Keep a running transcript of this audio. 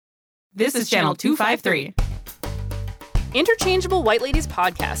This is Channel 253. Interchangeable White Ladies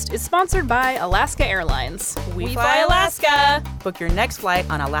podcast is sponsored by Alaska Airlines. We fly Alaska. Book your next flight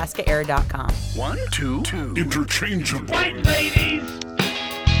on alaskaair.com. 1, 2, 2. Interchangeable. White ladies. 1,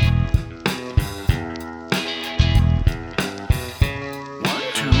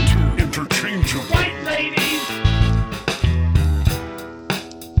 2, 2. Interchangeable. White ladies.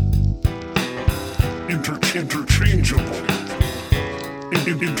 Interchangeable.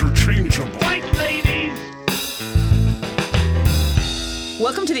 Interchangeable. White ladies.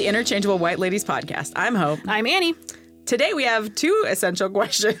 Welcome to the Interchangeable White Ladies podcast. I'm Hope. I'm Annie. Today we have two essential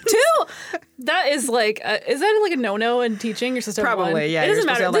questions. Two? That is like, is that like a no-no in teaching? You're supposed to have one? Probably, yeah. It doesn't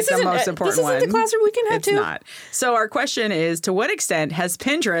matter. This is the most important this one. isn't the classroom we can have It's two. not. So our question is, to what extent has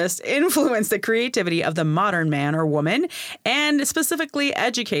Pinterest influenced the creativity of the modern man or woman, and specifically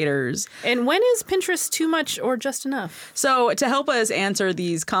educators? And when is Pinterest too much or just enough? So to help us answer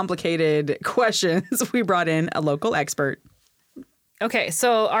these complicated questions, we brought in a local expert. Okay,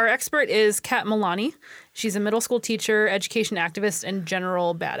 so our expert is Kat Milani. She's a middle school teacher, education activist, and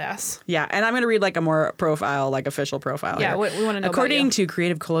general badass. Yeah, and I'm going to read like a more profile, like official profile. Yeah, here. we want to know According about you. to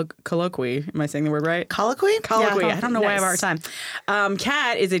Creative Colloquy, am I saying the word right? Colloquy? Colloquy. Yeah. I don't know why I have a hard Nice. time.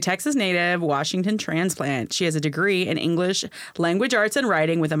 Kat is a Texas native, Washington transplant. She has a degree in English, language arts, and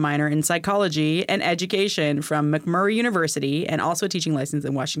writing with a minor in psychology and education from McMurray University, and also a teaching license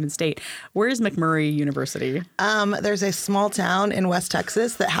in Washington State. Where is McMurray University? There's a small town in West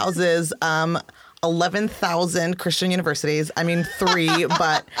Texas that houses 11,000 Christian universities. I mean, 3,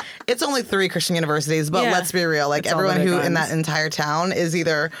 but it's only 3 Christian universities. But Yeah. let's be real. Like, It's all everyone that it who runs. in that entire town is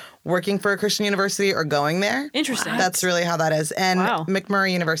either working for a Christian university or going there. Interesting. That's really how that is. And Wow.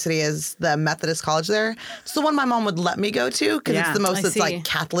 McMurray University is the Methodist college there. It's the one my mom would let me go to because Yeah. it's the most I that's see. like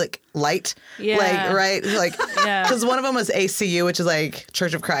Catholic light. Yeah. Like, right? Like, Yeah. because one of them was ACU, which is like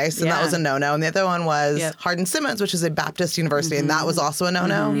Church of Christ, and Yeah. that was a no-no. And the other one was Yep. Hardin-Simmons, which is a Baptist university, and that was also a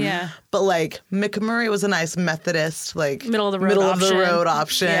no-no. Yeah. But like McMurray was a nice Methodist, like Middle of the road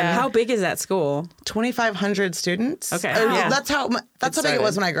option. Yeah. How big is that school? 2,500 students. Okay. Or Yeah. That's how big it started.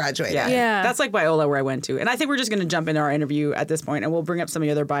 was when I graduated. Yeah. That's like Biola where I went to. And I think we're just going to jump into our interview at this point, and we'll bring up some of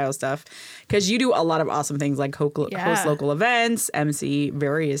the other bio stuff because you do a lot of awesome things like host Yeah. local events, MC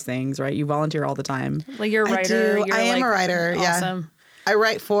various things, right? You volunteer all the time. Like you're a I writer. do. You're I am like a writer. Yeah. Awesome. I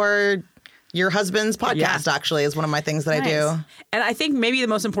write for your husband's podcast, actually, is one of my things that I do. Nice. And I think maybe the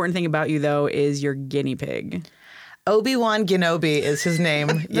most important thing about you, though, is your guinea pig. Obi-Wan Kenobi is his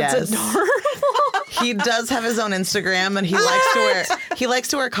name. Yes. He does have his own Instagram, and he likes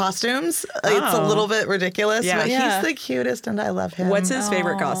to wear costumes. It's a little bit ridiculous, Yeah. but Yeah. he's the cutest, and I love him. What's his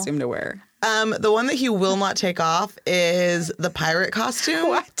favorite costume to wear? The one that he will not take off is the pirate costume.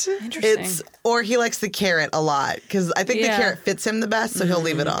 What? Interesting. Or he likes the carrot a lot because I think the Yeah. carrot fits him the best, so he'll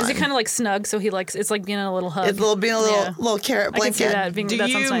leave it on. Is it kind of like snug? So he likes it's like being in a little hug. It's being a little carrot I can see blanket. that. Do that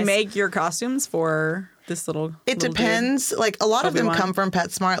sounds you nice. make your costumes for this little? It little dude? depends. Like a lot of them Obi-Wan? come from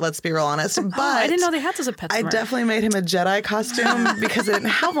PetSmart. Let's be real honest. But Oh, I didn't know they had those at PetSmart. I definitely made him a Jedi costume because I didn't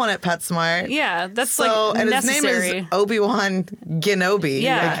have one at PetSmart. Yeah, that's So like and necessary. his name is Obi-Wan Kenobi.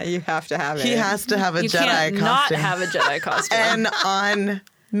 Yeah. Like, You have to have it. he has to have a you Jedi can't costume. not have a Jedi costume. And on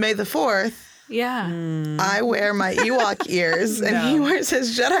May the 4th, yeah, I wear my Ewok ears, and he wears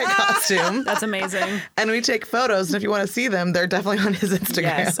his Jedi costume. that's amazing. And we take photos, and if you want to see them, they're definitely on his Instagram.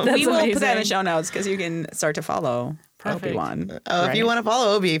 Yes, That's we will put that in the amazing. show notes because you can start to follow Perfect. Obi-Wan. If you want to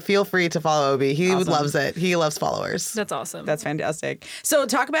follow Obi, feel free to follow Obi. He Awesome. loves it. He loves followers. That's awesome. That's fantastic. So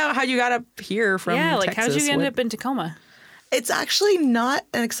talk about how you got up here from like how Texas. did you end What- up in Tacoma? It's actually not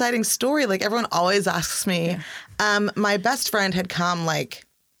an exciting story. Like everyone always asks me. My best friend had come like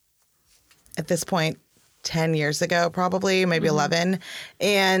at this point 10 years ago, probably, maybe 11.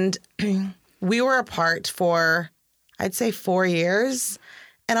 And we were apart for, I'd say 4 years.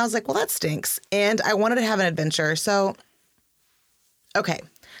 And I was like, well, that stinks. And I wanted to have an adventure. So, okay,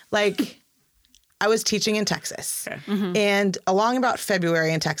 like I was teaching in Texas. Okay. And along about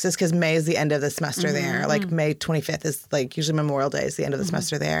February in Texas, because May is the end of the semester there. Like May 25th is like usually Memorial Day is the end of the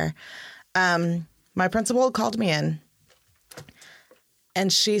semester there. My principal called me in.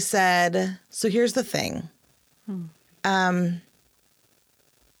 And she said, so here's the thing. I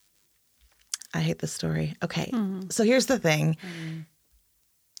hate this story. Okay. So here's the thing.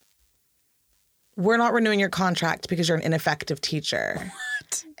 We're not renewing your contract because you're an ineffective teacher.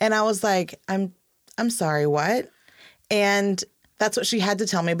 What? And I was like, I'm sorry, what? And that's what she had to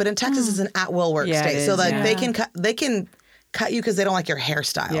tell me. But in Texas, it's an at-will work Yeah, it state. So is, like yeah. they can cut you because they don't like your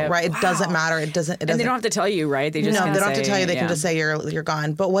hairstyle, Yep. right? It doesn't matter. It doesn't. And they don't have to tell you, right? They just No, kinda they don't have to say, tell you. They yeah. can just say you're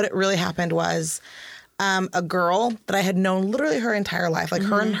gone. But what it really happened was a girl that I had known literally her entire life. Like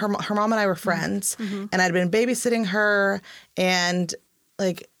her and her mom and I were friends, and I'd been babysitting her, and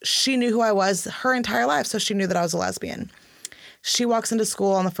like she knew who I was her entire life, so she knew that I was a lesbian. She walks into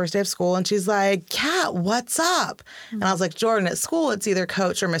school on the first day of school, and she's like, "Kat, what's up?" And I was like, "Jordan, at school, it's either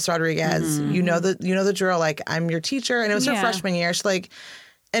Coach or Miss Rodriguez. You know the drill. Like, I'm your teacher." And it was her freshman year. She's like,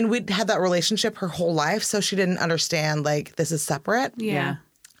 and we'd had that relationship her whole life, so she didn't understand like this is separate. Yeah.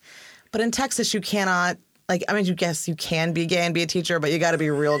 But in Texas, you cannot. Like, I mean, you guess you can be gay and be a teacher, but you got to be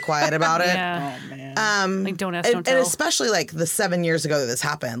real quiet about it. Yeah. Oh man. Like, don't ask, don't tell. And especially like the 7 years ago that this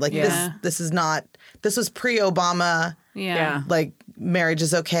happened. Like this is not. This was pre-Obama. Yeah. Like marriage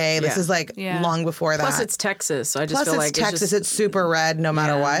is okay. This is like long before that. Plus, it's Texas, so I just Plus, feel it's like Texas. It's super red no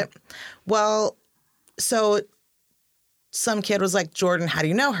matter what. Well, so some kid was like, "Jordan, how do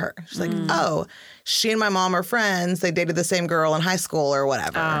you know her?" She's like, "Oh, she and my mom are friends. They dated the same girl in high school or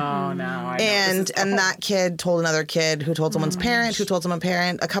whatever." Oh no! I know And that kid told another kid who told someone's parent, who told someone's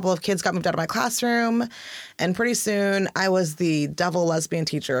parent. A couple of kids got moved out of my classroom, and pretty soon I was the devil lesbian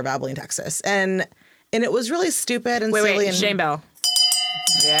teacher of Abilene, Texas, and it was really stupid and silly. Wait, and shame bell.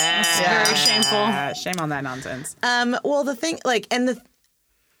 Yeah, very shameful. Shame on that nonsense. Well, the thing, like,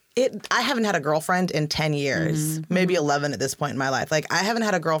 I haven't had a girlfriend in 10 years, maybe 11 at this point in my life. Like, I haven't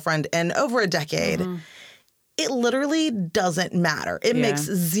had a girlfriend in over a decade. It literally doesn't matter. It makes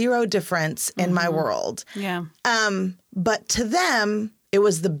zero difference in my world. Yeah. But to them, it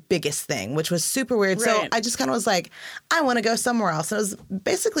was the biggest thing, which was super weird. So Right. I just kind of was like, I want to go somewhere else. And it was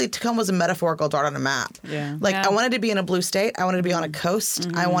basically, Tacoma was a metaphorical dot on a map. Yeah. Like, Yeah. I wanted to be in a blue state. I wanted to be on a coast.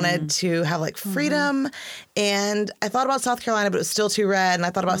 I wanted to have like freedom. And I thought about South Carolina, but it was still too red. And I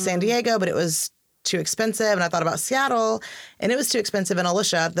thought about San Diego, but it was too expensive. And I thought about Seattle, and it was too expensive. And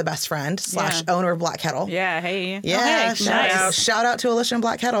Alicia, the best friend / owner of Black Kettle. Yeah. Hey. Yeah, hey, nice. shout out to Alicia and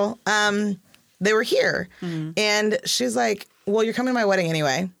Black Kettle. They were here, and she's like, "Well, you're coming to my wedding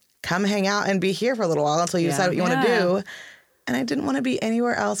anyway. Come hang out and be here for a little while until you decide what you want to do." And I didn't want to be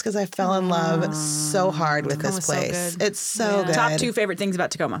anywhere else because I fell in love so hard with this Tacoma's so place. good. It's so good. Top 2 favorite things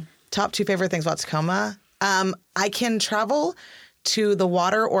about Tacoma. Top 2 favorite things about Tacoma. I can travel to the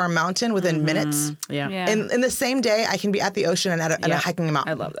water or a mountain within minutes. Yeah. Yeah. In the same day, I can be at the ocean and at a hiking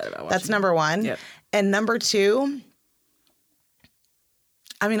mountain. I love that about That's Washington. number 1. Yep. And number 2,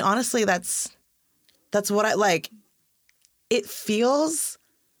 I mean, honestly, that's what I like. It feels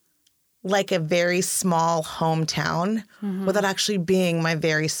like a very small hometown without actually being my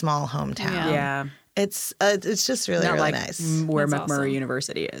very small hometown. Yeah. Yeah. It's just really, Not really like nice. where That's McMurray awesome.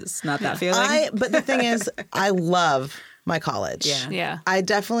 University is. Not that feeling. But the thing is, I love my college. Yeah. Yeah. I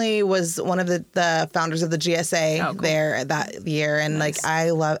definitely was one of the founders of the GSA there that year. And like,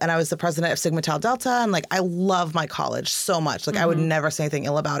 I was the president of Sigma Tau Delta. And like, I love my college so much. Like, I would never say anything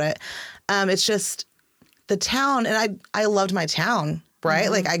ill about it. It's just the town. And I loved my town,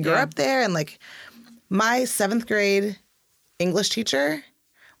 right? Like, I grew up there, and like my 7th grade English teacher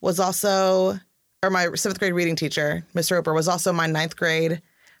was also, or my 7th grade reading teacher, Miss Roper, was also my 9th grade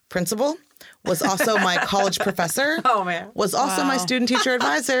principal, was also my college professor. Oh, man. Was also my student teacher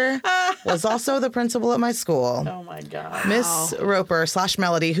advisor, was also the principal at my school. Oh, my God. Miss Roper /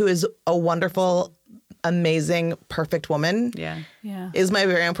 Melody, who is a wonderful, amazing, perfect woman, Yeah. is my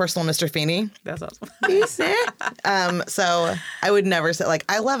very own personal Mr. Feeney. That's awesome. So I would never say, like,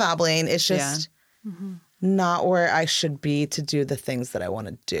 I love Abilene. It's just not where I should be to do the things that I want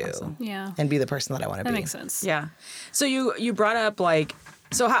to do Yeah. and be the person that I want to be. That makes sense. Yeah. So you brought up like,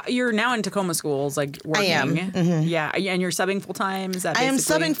 so how, you're now in Tacoma schools, like working. I am. Yeah. And you're subbing full time. Is that I am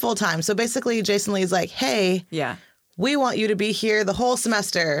basically- subbing full time. So basically, Jason Lee's like, hey, Yeah. we want you to be here the whole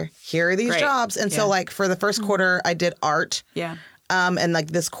semester. Here are these Great. jobs. And so, Yeah. like, for the first quarter, I did art. Yeah. And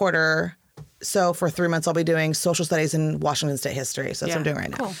like this quarter, so for 3 months, I'll be doing social studies and Washington State history. So that's what I'm doing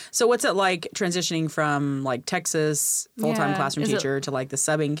right now. So what's it like transitioning from like Texas full-time Yeah. classroom Is it- teacher to like the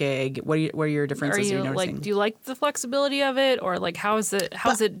subbing gig? What are your Are differences you you're noticing? like? Do you like the flexibility of it, or like how is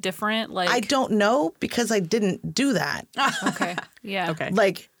it different? Like I don't know because I didn't do that. Okay. Yeah. Okay.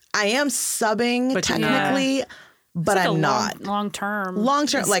 Like, I am subbing But you're not. technically, but Like I'm not. long term. Long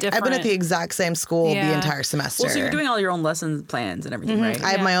term, it's like I've been at different. the exact same school the Yeah. entire semester. well, so you're doing all your own lesson plans and everything, right?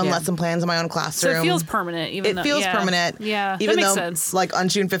 I have my own Yeah. lesson plans in my own So classroom. it feels permanent. Even It though, feels yeah. permanent. Yeah. Even that makes though, sense. like on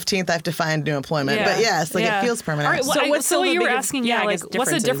June 15th, I have to find new employment. Yeah. But yes, like Yeah. it feels permanent. All right. Well, So what's so still what the you were biggest- asking? yeah, Yeah. I Like, guess what's the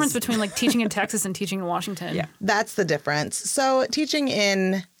difference differences? between like teaching in Texas and teaching in Washington? Yeah. That's the difference. So teaching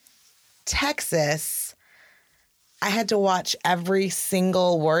in Texas, I had to watch every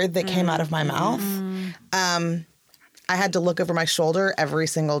single word that came out of my mouth. I had to look over my shoulder every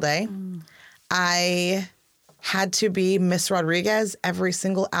single day. I had to be Miss Rodriguez every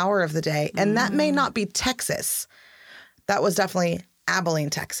single hour of the day. And that may not be Texas. That was definitely Abilene,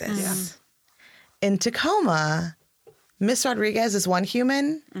 Texas. In Tacoma, Miss Rodriguez is one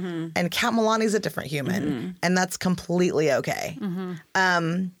human and Kat Milani's a different human. And that's completely okay.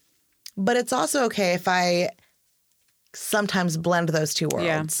 But it's also okay if I sometimes blend those two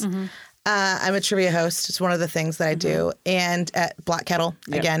worlds. I'm a trivia host. It's one of the things that I do. And at Black Kettle,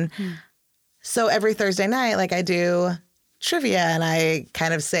 again. So every Thursday night, like I do trivia and I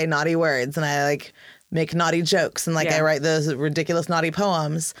kind of say naughty words and I like make naughty jokes and like I write those ridiculous naughty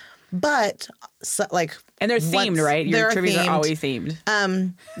poems. But so, like, and they're themed, right? Your trivia are always themed.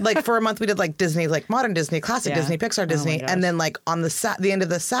 Like for a month we did like Disney, like modern Disney, classic Disney, Pixar Disney, and then like on the end of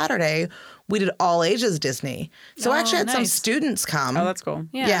the Saturday we did all ages Disney. So I actually had some students come. Oh, that's cool.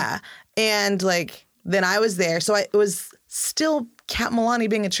 Yeah, and like then I was there, so it was still Kat Milani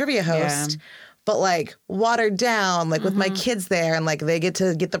being a trivia host. But like watered down, like with my kids there, and like they get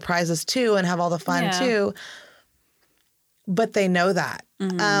to get the prizes too and have all the fun too. But they know that.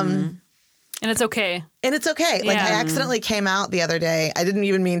 And it's okay. And it's okay. Like I accidentally came out the other day. I didn't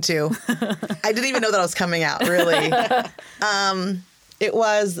even mean to. I didn't even know that I was coming out, really. It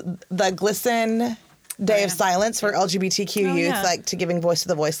was the GLSEN Day of Silence for LGBTQ youth, like to giving voice to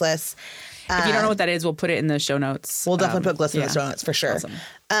the voiceless. If you don't know what that is, we'll put it in the show notes. We'll definitely put GLSEN in the show notes for sure.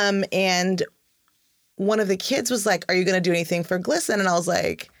 Awesome. And one of the kids was like, "Are you going to do anything for GLSEN?" And I was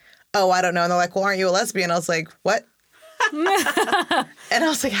like, "Oh, I don't know." And they're like, "Well, aren't you a lesbian?" I was like, "What?" And I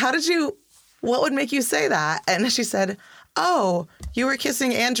was like, what would make you say that? And she said, "Oh, you were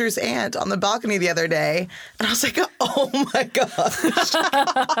kissing Andrew's aunt on the balcony the other day." And I was like, "Oh my gosh."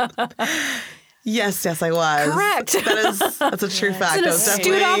 Yes, I was. Correct. That's a true fact. It's an I was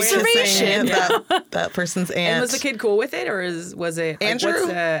astute definitely kissing observation. that person's aunt. And was the kid cool with it, or was it like, Andrew? what's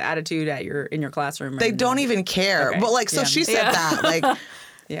the attitude in your classroom? They don't even care. Okay. But like, so she said that like.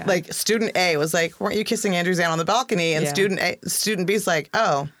 Yeah. Like student A was like, "Weren't you kissing Andrew's aunt on the balcony?" And student B's like,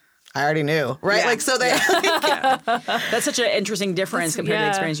 "Oh, I already knew." Right? Yeah. Like so they That's such an interesting difference compared to the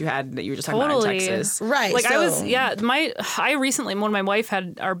experience you had that you were just talking about in Texas. Right. Like so, I recently, when my wife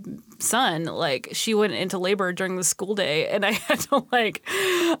had our son, like she went into labor during the school day and I had to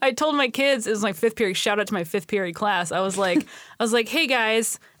I told my kids, it was my fifth period, shout out to my fifth period class. I was like, "Hey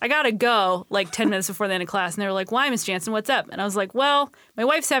guys, I gotta go," like 10 minutes before the end of class. And they were like, "Why, Miss Jansen, what's up?" And I was like, "Well, my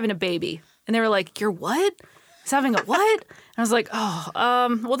wife's having a baby." And they were like, "You're what? He's having a what?" And I was like,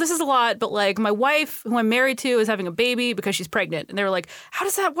 well, this is a lot, but like my wife, who I'm married to, is having a baby because she's pregnant. And they were like, "How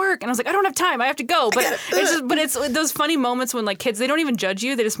does that work?" And I was like, "I don't have time. I have to go." But it's those funny moments when like kids, they don't even judge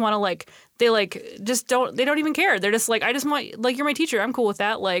you. They just want to they don't even care. They're just like, "I just want, like, you're my teacher. I'm cool with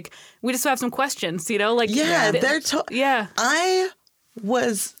that. Like, we just have some questions, you know?" Like, I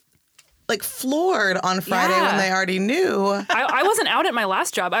was like floored on Friday when they already knew. I wasn't out at my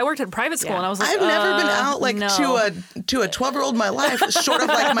last job. I worked at a private school and I was like, I've never been out like to a 12-year-old in my life, short of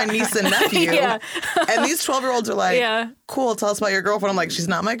like my niece and nephew. And these 12-year-olds are like, "Cool, tell us about your girlfriend." I'm like, "She's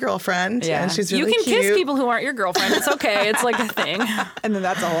not my girlfriend." Yeah. And she's really You can cute. kiss people who aren't your girlfriend. It's okay. It's like a thing. And then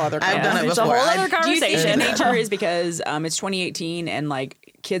that's a whole other I've done it It's a before. whole other Do you think conversation. the nature is because it's 2018 and like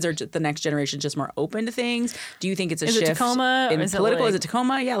kids are the next generation just more open to things? Do you think it's a Is it shift Tacoma, or in is it political? like- Is it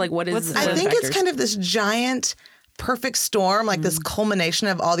Tacoma? Yeah, like what is? I think it's kind of this giant perfect storm, like this culmination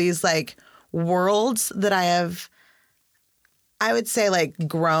of all these like worlds that I would say like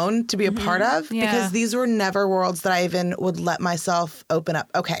grown to be a part of because these were never worlds that I even would let myself open up.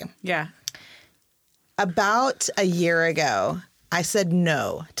 Okay. Yeah. About a year ago, I said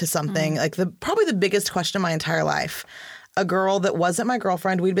no to something like probably the biggest question of my entire life. A girl that wasn't my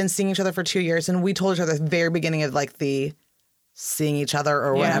girlfriend. We'd been seeing each other for 2 years and we told each other at the very beginning of like the seeing each other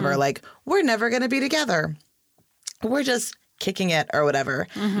or whatever, like, we're never going to be together. We're just kicking it or whatever.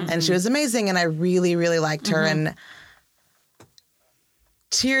 And she was amazing. And I really, really liked her. And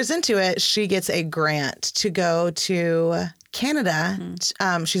 2 years into it, she gets a grant to go to Canada.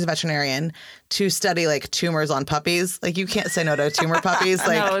 She's a veterinarian to study like tumors on puppies. Like you can't say no to tumor puppies.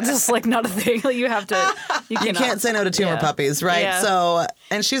 Like No, it's just like not a thing. You have to. You can't say no to tumor puppies, right? Yeah. So,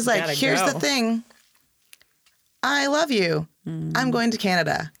 and she's like, Gotta "Here's go. the thing. I love you. I'm going to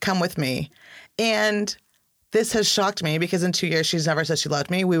Canada. Come with me." And this has shocked me because in 2 years, she's never said she loved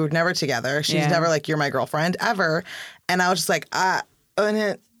me. We were never together. She's never like, "You're my girlfriend," ever. And I was just like,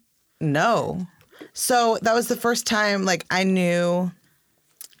 no. So that was the first time like I knew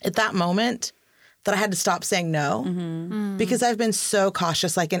at that moment that I had to stop saying no because I've been so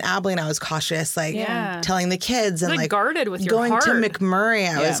cautious. Like in Abilene, I was cautious, like telling the kids and Like like guarded with your going heart. to McMurray.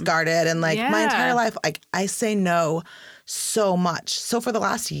 I was guarded and like my entire life, like I say no so much. So for the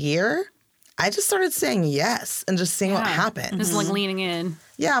last year, I just started saying yes and just seeing what happens. Just like leaning in.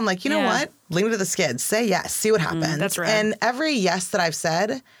 Yeah, I'm like, you know what? Lean into the skids. Say yes. See what happens. That's right. And every yes that I've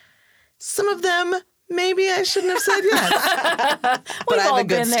said, some of them, maybe I shouldn't have said yes. But I have a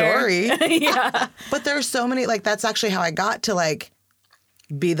good story. Yeah. But there are so many, like, that's actually how I got to, like,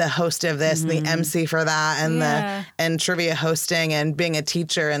 be the host of this and the MC for that and trivia hosting and being a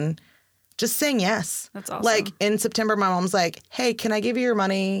teacher and just saying yes. That's awesome. Like, in September, my mom's like, hey, can I give you your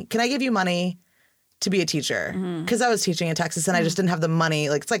money? Can I give you money to be a teacher? Because I was teaching in Texas and I just didn't have the money.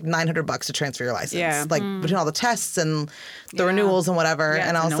 Like, it's like $900 to transfer your license. Yeah. Like, between all the tests and the renewals and whatever. Yeah,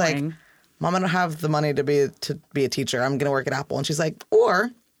 and I it's was like, annoying. Mom, I don't have the money to be a teacher. I'm going to work at Apple. And she's like, or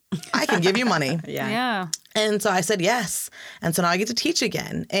I can give you money. Yeah. And so I said yes. And so now I get to teach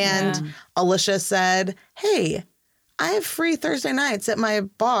again. And Alicia said, hey, I have free Thursday nights at my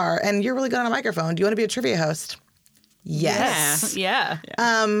bar and you're really good on a microphone. Do you want to be a trivia host? Yes. Yeah.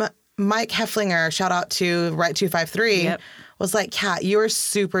 Mike Hefflinger, shout out to Right 253, was like, Kat, you are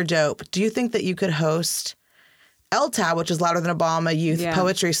super dope. Do you think that you could host LTAB, which is Louder Than a Bomb, a youth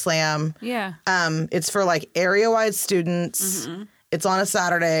poetry slam? Yeah. It's for like area-wide students. It's on a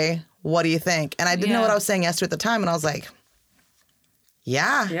Saturday. What do you think? And I didn't know what I was saying yes to at the time. And I was like,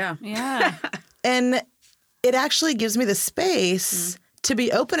 yeah. Yeah. Yeah. And it actually gives me the space to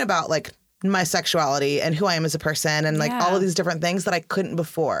be open about like my sexuality and who I am as a person and like all of these different things that I couldn't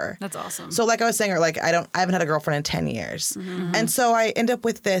before. That's awesome. So like I was saying, or like I haven't had a girlfriend in 10 years. And so I end up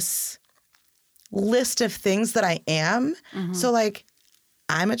with this list of things that I am. So like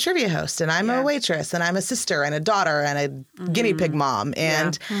I'm a trivia host and I'm a waitress and I'm a sister and a daughter and a guinea pig mom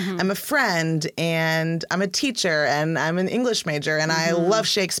and I'm a friend and I'm a teacher and I'm an English major and I love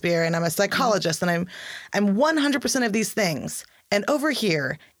Shakespeare and I'm a psychologist and I'm 100% of these things. And over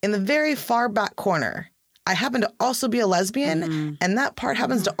here in the very far back corner, I happen to also be a lesbian and that part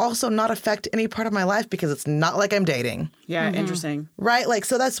happens to also not affect any part of my life because it's not like I'm dating. Yeah, interesting. Right? Like,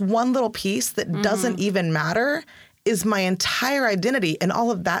 so that's one little piece that doesn't even matter is my entire identity. And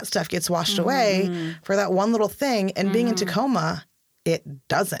all of that stuff gets washed away for that one little thing. And being in Tacoma, it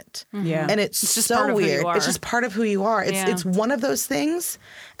doesn't. Yeah. And it's just so part of who you weird. are. It's just part of who you are. It's one of those things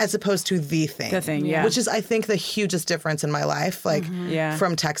as opposed to the thing. The thing, yeah. Which is, I think, the hugest difference in my life, like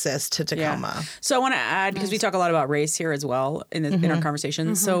from Texas to Tacoma. So I want to add, because we talk a lot about race here as well in our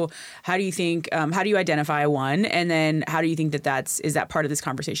conversation. So how do you think, how do you identify one? And then how do you think is that part of this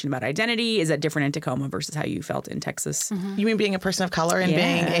conversation about identity? Is that different in Tacoma versus how you felt in Texas? You mean being a person of color and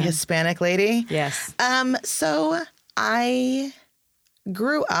being a Hispanic lady? Yes. So I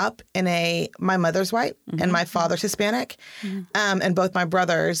grew up my mother's white and my father's Hispanic. And both my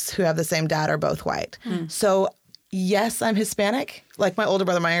brothers who have the same dad are both white. So yes, I'm Hispanic. Like my older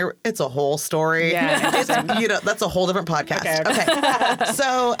brother, it's a whole story. Yeah, it's, that's a whole different podcast. Okay.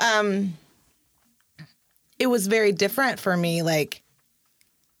 So it was very different for me, like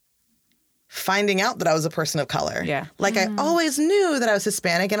finding out that I was a person of color. Yeah. Like I always knew that I was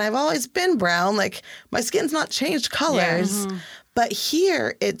Hispanic and I've always been brown. Like my skin's not changed colors. But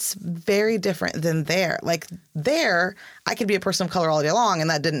here, it's very different than there. Like there, I could be a person of color all day long, and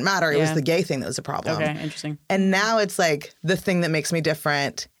that didn't matter. It was the gay thing that was a problem. Okay, interesting. And now it's like the thing that makes me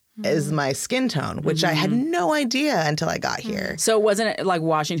different is my skin tone, which I had no idea until I got here. So wasn't it like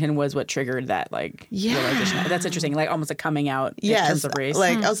Washington was what triggered that like realization? Yeah. That's interesting. Like almost a coming out in terms of race.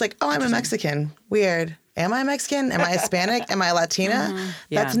 Like I was like, oh, I'm a Mexican. Weird. Am I Mexican? Am I Hispanic? Am I Latina?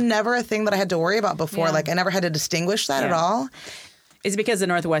 That's never a thing that I had to worry about before. Like I never had to distinguish that at all. Is it because the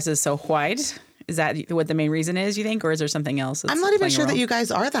Northwest is so white? Is that what the main reason is, you think? Or is there something else? I'm not even sure that you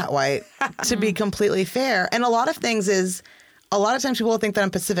guys are that white, to be completely fair. And a lot of things is, a lot of times people will think that I'm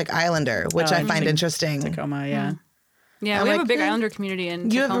Pacific Islander, which I find interesting. Tacoma, yeah. Yeah, I'm we have like, a big Islander community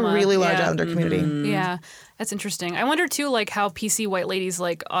in You Tacoma. have a really large Islander community. Yeah, that's interesting. I wonder too, like how PC white ladies,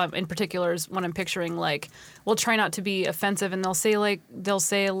 like in particular, is when I'm picturing, like, will try not to be offensive, and they'll say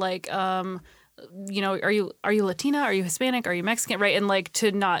you know, are you Latina? Are you Hispanic? Are you Mexican? Right, and like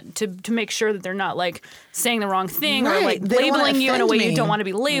to make sure that they're not like saying the wrong thing or like They don't wanna labeling you in a way offend you me. don't want to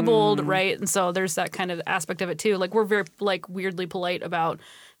be labeled, right? And so there's that kind of aspect of it too. Like we're very like weirdly polite about,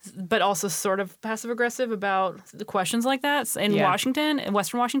 but also sort of passive aggressive about the questions like that in Washington, in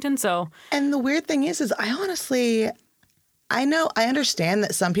Western Washington. So And the weird thing is I honestly, I understand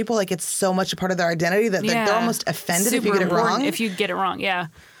that some people, like, it's so much a part of their identity that they're almost offended if you get it wrong. If you get it wrong, yeah.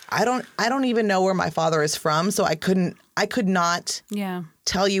 I don't even know where my father is from, so I could not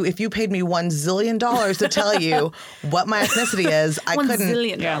tell you if you paid me $1 zillion to tell you what my ethnicity is. I $1 couldn't.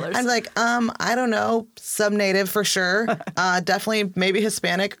 zillion. I'm like, I don't know, sub-native for sure. Definitely maybe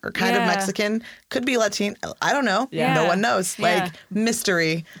Hispanic or kind of Yeah. Mexican. Could be Latin. I don't know. Yeah. No one knows. Yeah. Like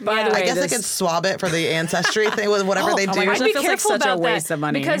mystery. By the I way, guess I this- could swab it for the ancestry thing with whatever they oh do. my gosh, I'd that be feels like careful such a about waste that of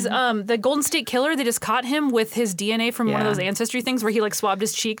money. because the Golden State Killer, they just caught him with his DNA from one of Yeah. those ancestry things where he like swabbed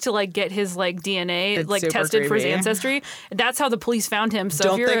his cheek to like get his like DNA It's like super tested for his creepy. ancestry. That's how the police found him. So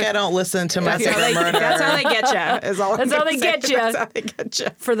Don't if you're think I don't listen to my secret murder. That's how they get you. Is all I'm That's how gonna they say. get ya. That's how they get you.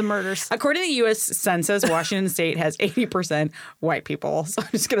 for the murders. According to the U.S. Census, Washington State has 80% white people. So I'm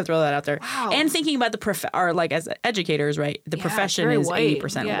just going to throw that out there. Wow. And thinking about as educators, right? The Yeah, profession very is white.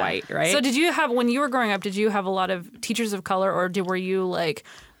 80% Yeah. white, right? So did you have when you were growing up? Did you have a lot of teachers of color, or were you like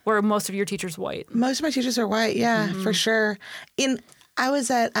were most of your teachers white? Most of my teachers are white, yeah, for sure. I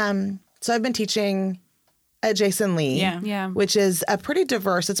was at so I've been teaching at Jason Lee, Yeah. which is a pretty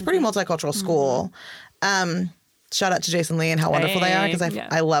diverse, it's a pretty multicultural school. Shout out to Jason Lee and how wonderful they are because Yeah.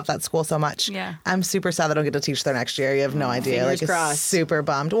 I love that school so much. Yeah. I'm super sad that I don't get to teach there next year. You have no idea. Fingers Like, it's crossed. super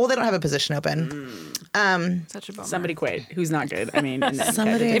bummed. Well, they don't have a position open. Such a bummer. Somebody quit. Who's not good? I mean,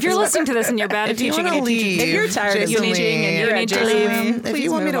 Somebody- If you're listening to this and you're bad at If you teaching, want to and you're teaching, leave, if you're tired of Jason teaching Lee, and you're You at need to Jason leave. Lee, if please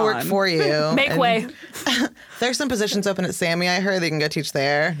you want me move to work on. for you, make and way. There's some positions open at Sammy. I heard they can go teach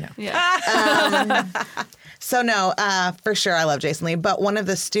there. Yeah. So no, for sure, I love Jason Lee. But one of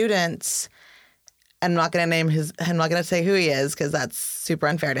the students, I'm not going to say who he is because that's super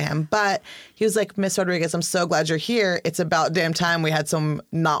unfair to him. But he was like, Miss Rodriguez, I'm so glad you're here. It's about damn time we had some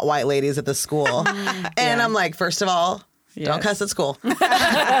not white ladies at the school. And I'm like, first of all, don't Yes. cuss at school.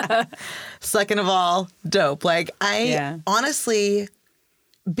 Second of all, dope. Like honestly,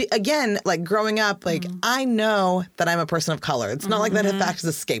 again, like growing up, like I know that I'm a person of color. It's not like that fact has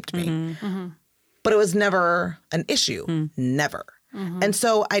escaped me. But it was never an issue. Never. And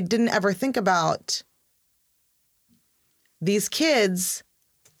so I didn't ever think about these kids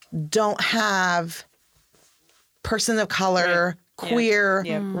don't have person of color, queer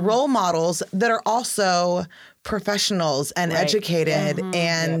role models that are also professionals and educated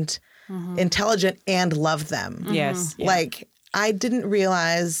and intelligent and love them. Yes. Yeah. Like I didn't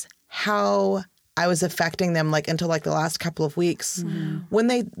realize how I was affecting them like until like the last couple of weeks when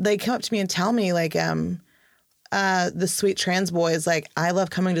they come up to me and tell me like the sweet trans boy is like, I love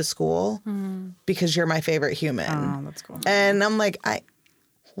coming to school because you're my favorite human. Oh, that's cool. And I'm like,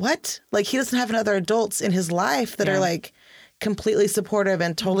 what? Like he doesn't have other adults in his life that are like completely supportive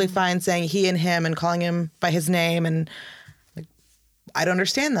and totally fine saying he and him and calling him by his name. And like, I don't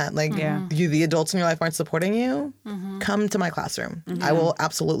understand that. Like the adults in your life aren't supporting you. Come to my classroom. I will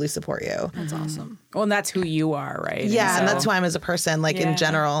absolutely support you. That's awesome. Well, and that's who you are, right? Yeah, and so- that's who I am as a person, like in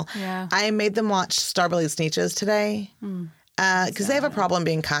general. Yeah. I made them watch Starbelly Sneetches today because they have a problem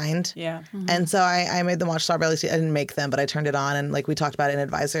being kind. Yeah. And so I made them watch Starbelly Sneetches. I didn't make them, but I turned it on and like we talked about it in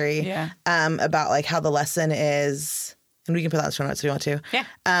advisory about like how the lesson is, and we can put that in the show notes if you want to. Yeah.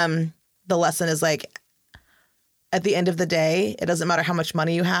 The lesson is like, at the end of the day, it doesn't matter how much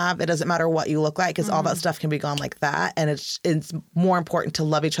money you have. It doesn't matter what you look like because all that stuff can be gone like that. And it's more important to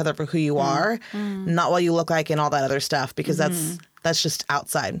love each other for who you are, not what you look like and all that other stuff because that's just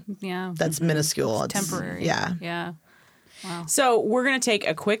outside. Yeah. That's minuscule. It's temporary. Yeah. Yeah. So we're going to take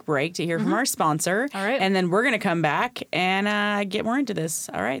a quick break to hear from our sponsor. All right. And then we're going to come back and get more into this.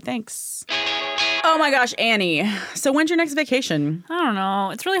 All right. Thanks. Oh my gosh, Annie. So when's your next vacation? I don't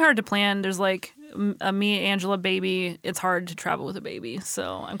know. It's really hard to plan. There's like a me, Angela baby. It's hard to travel with a baby.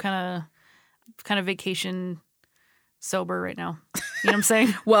 So I'm kind of vacation sober right now. You know what I'm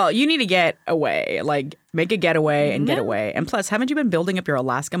saying? Well, you need to get away. Like, make a getaway and get away. And plus, haven't you been building up your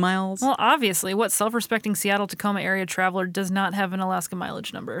Alaska miles? Well, obviously, what self-respecting Seattle-Tacoma area traveler does not have an Alaska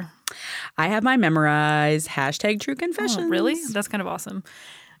mileage number? I have my memorized #True Confessions. Oh, really? That's kind of awesome.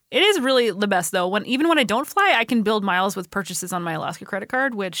 It is really the best, though. Even when I don't fly, I can build miles with purchases on my Alaska credit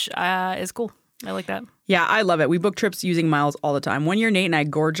card, which is cool. I like that. Yeah, I love it. We book trips using miles all the time. One year, Nate and I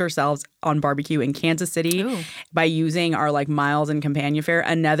gorged ourselves on barbecue in Kansas City by using our like miles and companion fare.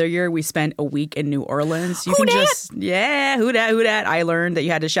 Another year, we spent a week in New Orleans. You Who can dat? just who dat? I learned that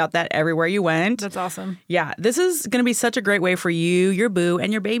you had to shout that everywhere you went. That's awesome. Yeah, this is going to be such a great way for you, your boo,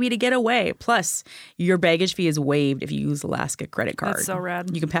 and your baby to get away. Plus, your baggage fee is waived if you use Alaska credit card. That's so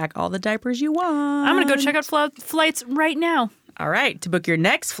rad. You can pack all the diapers you want. I'm going to go check out flights right now. All right. To book your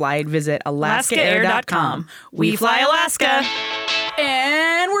next flight, visit AlaskaAir.com. AlaskaAir.com. We fly Alaska.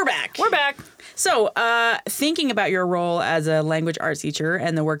 And we're back. We're back. So, thinking about your role as a language arts teacher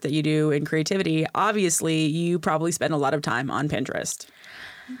and the work that you do in creativity, obviously you probably spend a lot of time on Pinterest.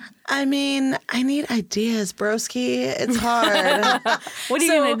 I mean, I need ideas, broski. It's hard. What are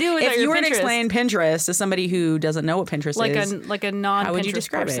you going to do with if your you were to Pinterest? explain Pinterest to somebody who doesn't know what Pinterest is, like a non-Pinterest how would you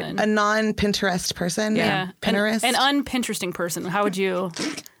describe it? person? A non-Pinterest person. Yeah. Pinterest. An un-Pinteresting person. How would you?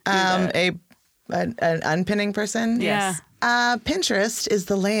 an unpinning person. Yes. Pinterest is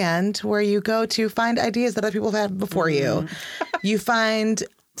the land where you go to find ideas that other people have had before you. You find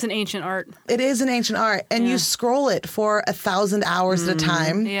It's an ancient art. it is an ancient art, and you scroll it for 1,000 hours at a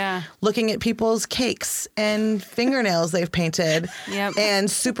time. Yeah. Looking at people's cakes and fingernails they've painted, Yep. and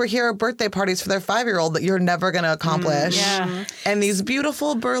superhero birthday parties for their 5-year-old that you're never going to accomplish. Yeah. And these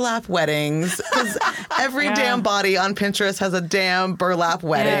beautiful burlap weddings, because every damn body on Pinterest has a damn burlap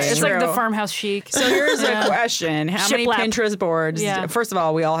wedding. It's like the True. farmhouse chic. So here's a question: how many Shiplap. Pinterest boards? Yeah. First of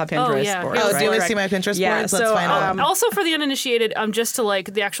all, we all have Pinterest yeah. boards. Oh, Oh, right? do you want to Correct. see my Pinterest Yeah, boards? Let's so, find out. Also, for the uninitiated, just to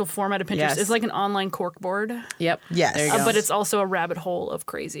like the actual format of Pinterest Yes. is like an online cork board, Yep. Yes. There you go. but it's also a rabbit hole of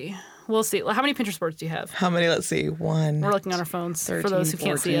crazy. We'll see. How many Pinterest boards do you have? How many? Let's see. One. We're looking on our phones 13, for those who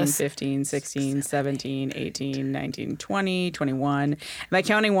can't 14, see us. 15, 16, 17, 18, 19, 20, 21. Am I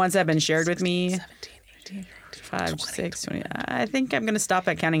counting ones that have been shared with me? 5, 6, 20. I think I'm going to stop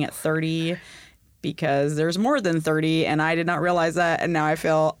at counting at 30 because there's more than 30 and I did not realize that, and now I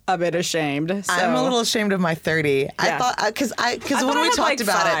feel a bit ashamed. So, I'm a little ashamed of my 30. I Yeah. thought because I when thought we I had talked like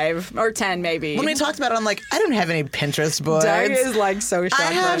about it, 5 or 10 maybe. when we talked about it, I'm like, I don't have any Pinterest boards. Doug is like so shocked I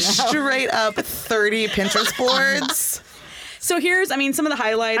have right now. straight up 30 Pinterest boards. So here's, some of the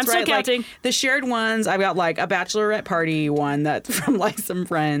highlights, I'm still right? Like counting. the shared ones, I've got like a bachelorette party one that's from like some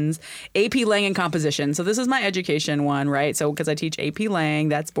friends, AP Lang and composition. So this is my education one, right? So because I teach AP Lang,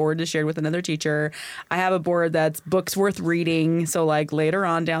 that's board is shared with another teacher. I have a board that's books worth reading. So like later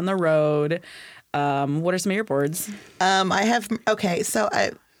on down the road. What are some of your boards? I have so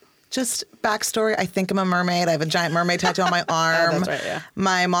I just backstory. I think I'm a mermaid. I have a giant mermaid tattoo on my arm. that's right, yeah.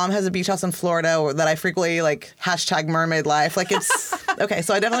 My mom has a beach house in Florida that I frequently like #mermaid life. Like it's okay.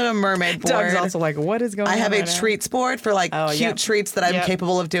 So I definitely have a mermaid board. Doug's also like, what is going on? I have a right now? treats board for like cute yep. treats that I'm Yep.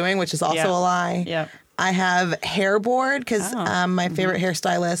 capable of doing, which is also Yep. a lie. Yep. I have hair board because my Mm-hmm. favorite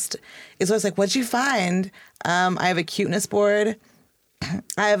hairstylist is always like, "What'd you find?" I have a cuteness board.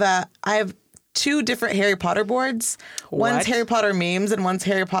 I have 2 different Harry Potter boards. One's What? Harry Potter memes and one's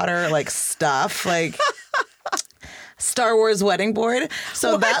Harry Potter like stuff like. Star Wars wedding board.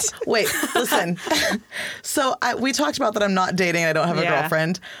 So listen. So we talked about that I'm not dating and I don't have a Yeah.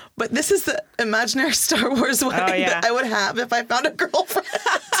 girlfriend, but this is the imaginary Star Wars wedding yeah. that I would have if I found a girlfriend.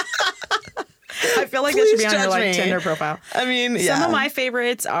 I feel like that should Please be on your judge like me. Tinder profile. I mean, yeah. Some of my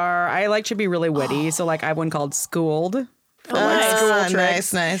favorites are, I like to be really witty. So like I have one called Schooled.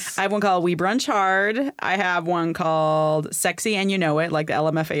 Nice. I have one called We Brunch Hard. I have one called Sexy and You Know It, like the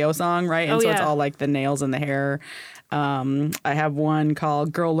LMFAO song, right? And Oh, so it's yeah. all like the nails and the hair. I have one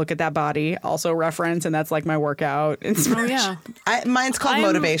called Girl Look at That Body, also reference, and that's like my workout Oh inspiration. yeah. Mine's called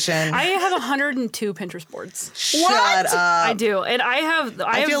motivation. I have 102 Pinterest boards. Shut up. I do, and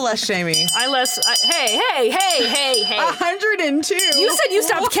I feel less shamey. Hey. 102. You said you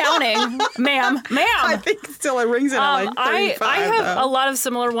stopped counting, ma'am. I think still it rings in at like 35. I have though. a lot of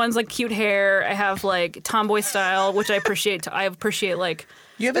similar ones, like cute hair. I have like tomboy style, which I appreciate. I appreciate like.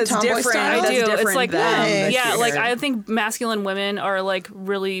 You have a It's tomboy different. style? I That's do. It's different like than the yeah, cute like hair. I think masculine women are like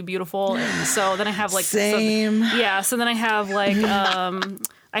really beautiful, and so then I have like Same. So then I have like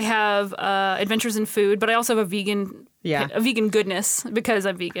I have Adventures in Food, but I also have a vegan. Yeah. A vegan goodness because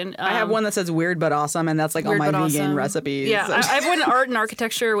I'm vegan. I have one that says Weird but Awesome, and that's like all Weird my but vegan awesome. recipes. Yeah, I have one in art and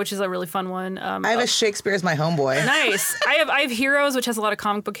architecture, which is a really fun one. I have a Shakespeare as my homeboy. Nice. I have Heroes, which has a lot of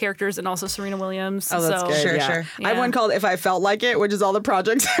comic book characters, and also Serena Williams. Oh, that's so, good. Sure, yeah. sure. I have one Yeah. called If I Felt Like It, which is all the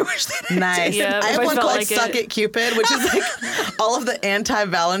projects I wish that I Nice. Yeah, I if have I one felt called like Suck it. It Cupid, which is like all of the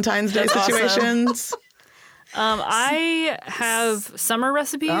anti-Valentine's Day That's awesome. situations. I have summer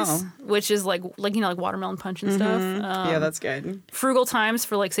recipes, Oh. which is like watermelon punch and stuff. Yeah, that's good. Frugal times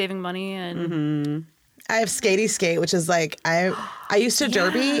for like saving money and I have Skatey Skate, which is like I used to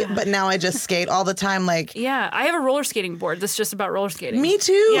derby, but now I just skate all the time. Like yeah, I have a roller skating board that's just about roller skating. me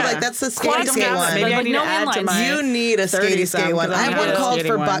too. Yeah. Like that's the Quad Skatey Skate skates, one. Maybe like I need no to add to inlines. my. You need a 30 Skatey some, Skate one. 'cause I I'm have one not called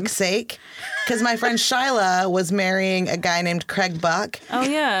skating For one. Buck's Sake because my friend Shyla was marrying a guy named Craig Buck. Oh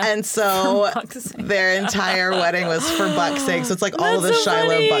yeah, And so Buck's Sake. their entire wedding was For Buck's Sake. So it's like all of the That's so Shyla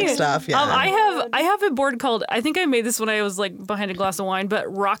funny. Buck stuff. Yeah. I have a board called, I think I made this when I was like behind a glass of wine, but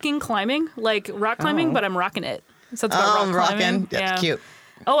rocking climbing, like rock climbing, but I'm rocking it. So it's about rock climbing. rocking. That's cute.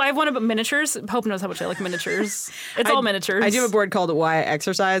 Oh, I have one about miniatures. Hope knows how much I like miniatures. It's all miniatures. I do have a board called Why I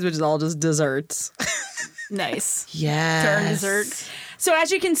Exercise, which is all just desserts. Nice. Yes. Turn dessert. So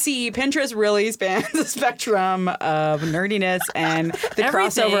as you can see, Pinterest really spans the spectrum of nerdiness and the Everything.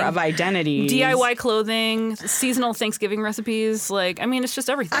 crossover of identities. DIY clothing, seasonal Thanksgiving recipes. Like, I mean, it's just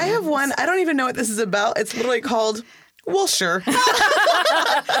everything. I have one. I don't even know what this is about. It's literally called, well, sure.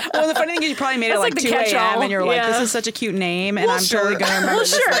 Well, the funny thing is you probably made it That's like like the 2 a.m. catch-all. and you're like, Yeah. this is such a cute name and Well, I'm sure. totally going to remember Well,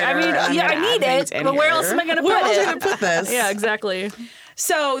 this sure. later, I mean, and I'm yeah, I gonna need add things it, in but where here. else am I going to Where put else it? am I gonna put this? Yeah, exactly.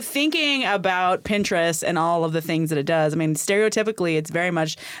 So thinking about Pinterest and all of the things that it does, I mean, stereotypically, it's very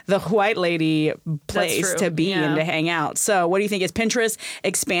much the white lady place true. to be Yeah. and to hang out. So what do you think? Is Pinterest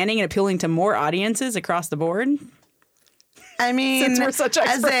expanding and appealing to more audiences across the board? I mean, Since we're such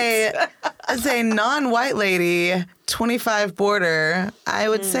as a non-white lady, 25 border, I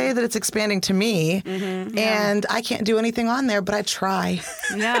would say that it's expanding to me. And I can't do anything on there, but I try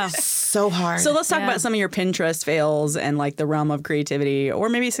Yeah. so hard. So let's talk Yeah. about some of your Pinterest fails and like the realm of creativity or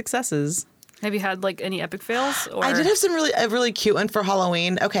maybe successes. Have you had like any epic fails? Or I did have some a really cute one for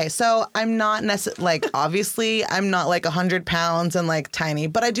Halloween. Okay, so I'm not like obviously I'm not like 100 pounds and like tiny,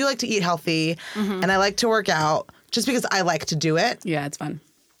 but I do like to eat healthy and I like to work out just because I like to do it. Yeah, it's fun.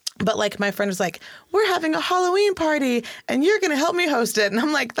 But like my friend was like, we're having a Halloween party and you're going to help me host it. And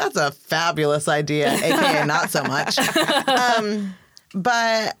I'm like, that's a fabulous idea, AKA not so much.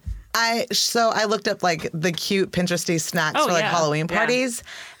 But I looked up like the cute Pinteresty snacks Oh, for like yeah. Halloween Yeah. parties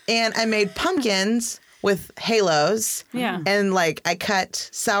and I made pumpkins with halos. Yeah. And like I cut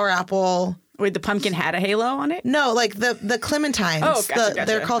sour apple. Wait, the pumpkin had a halo on it? No, like the clementines. Oh, gotcha.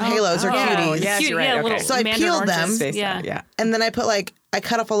 They're called halos or yeah. cuties. Yes, Cute, you're right. yeah, Okay. little So I mandarin peeled them. oranges. Space Yeah. that, yeah. And then I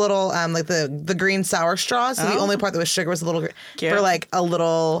cut off a little like the green sour straws. So the only part that was sugar was a little Cute. for like a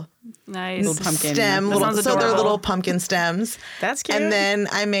little Nice. Little pumpkin. stem. That sounds So they're adorable. little pumpkin stems. That's cute. And then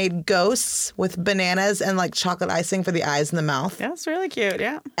I made ghosts with bananas and like chocolate icing for the eyes and the mouth. That's really cute.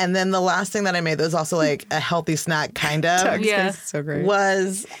 Yeah. And then the last thing that I made that was also like a healthy snack kind of Doug's Yeah. face is so great.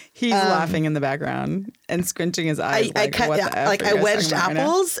 was He's laughing in the background and squinting his eyes. I like, cut what the F like are I you guys wedged talking about right now?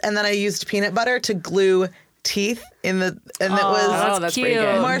 apples and then I used peanut butter to glue teeth and it Oh, was that's pretty cute.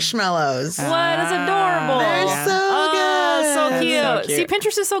 good. marshmallows. What? That's adorable. They're Yeah. so good. So That's cute. so cute. See,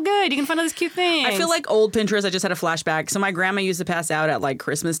 Pinterest is so good. You can find all these cute things. I feel like old Pinterest. I just had a flashback. So my grandma used to pass out at like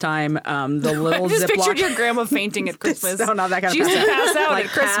Christmas time. The little I just Ziploc. pictured your grandma fainting at Christmas. No, not that kind She of used to pass out like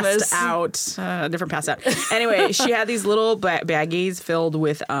at Christmas. passed out, different pass out. Anyway, she had these little baggies filled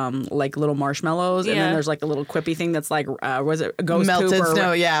with like little marshmallows, and then Yeah. there's like a little quippy thing that's like was it ghost Melted poop or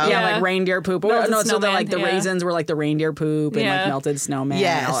snow, yeah. yeah, Yeah. like reindeer poop. Melted no, so they're snowman, like the yeah. raisins were like the reindeer poop and Yeah. like melted snowman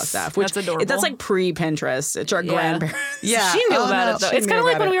and all that Yes. stuff. Which That's adorable. That's like pre Pinterest. It's our Yeah. grandparents. Yeah. She knew Oh, about no. it though. She It's kind knew of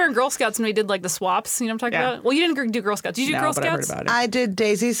like about when it. we were in Girl Scouts and we did like the swaps. You know what I'm talking Yeah. about? Well, you didn't do Girl Scouts. Did you do No, Girl but I heard Scouts? about it. I did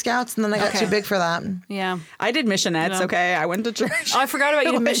Daisy Scouts and then I got Okay. too big for that. Yeah. I did missionettes. No. Okay, I went to church. Oh, I forgot about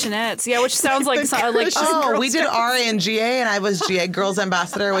you did missionettes. Yeah, which sounds like like Oh, Girl we did Scouts. RA and GA and I was GA Girls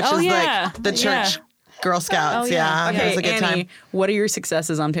Ambassador, which Oh, is yeah. like the church Yeah. Girl Scouts. Oh, yeah. yeah. Okay, It was a good Annie, time. what are your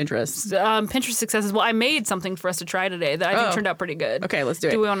successes on Pinterest? Pinterest successes. Well, I made something for us to try today that I think Oh. turned out pretty good. Okay, let's do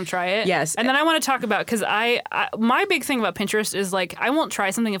it. Do we want to try it? Yes. And then I want to talk about because I my big thing about Pinterest is like I won't try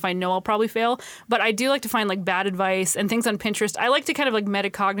something if I know I'll probably fail, but I do like to find like bad advice and things on Pinterest. I like to kind of like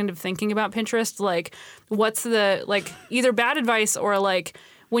metacognitive thinking about Pinterest, like what's the like either bad advice or like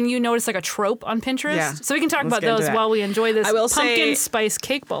when you notice like a trope on Pinterest. Yeah. So we can talk Let's about get into those that. while we enjoy this I will pumpkin say- spice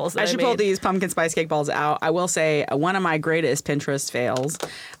cake balls that As I you made. pull these pumpkin spice cake balls out, I will say one of my greatest Pinterest fails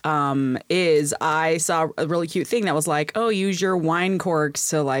is I saw a really cute thing that was like, oh, use your wine corks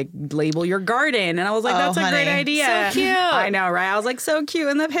to like label your garden. And I was like, Oh, that's a great honey. idea. So cute. I know, right? I was like, so cute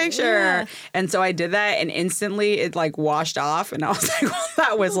in the picture. Yeah. And so I did that and instantly it like washed off. And I was like, well,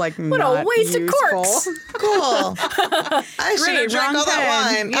 that was like What not a waste of useful. corks. Cool. I should have drank wrong all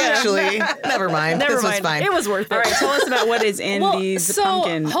that pen. wine. Actually, never mind. Never this mind. was fine. It was worth it. All right, tell us about what is in Well, these so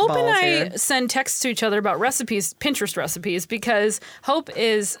pumpkin Hope balls and I here. send texts to each other about recipes, Pinterest recipes, because Hope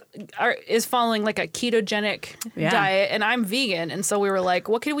is following like a ketogenic Yeah. diet, and I'm vegan, and so we were like,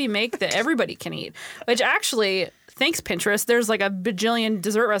 what can we make that everybody can eat? Which actually. Thanks, Pinterest. There's like a bajillion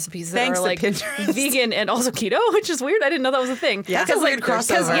dessert recipes that Thanks are to like Pinterest. vegan and also keto, which is weird. I didn't know that was a thing. Yeah. That's a weird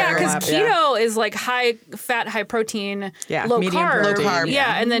crossover. Yeah, because Overlap, keto is like high fat, high protein, Yeah, low medium carb. protein. Low carb.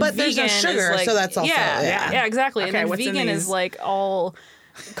 Yeah, and then But vegan there's no sugar, is like, so that's also- yeah. exactly. Okay, and then what's in vegan these? is like all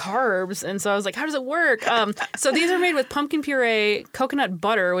carbs, and so I was like, how does it work? So these are made with pumpkin puree, coconut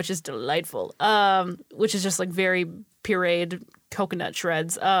butter, which is delightful, which is just like very pureed coconut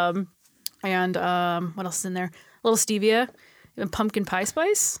shreds, and what else is in there? A little stevia. And pumpkin pie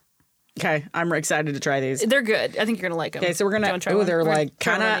spice. Okay, I'm excited to try these. They're good. I think you're gonna like them. Okay, so we're Do you gonna. wanna try Oh, one? they're We're gonna like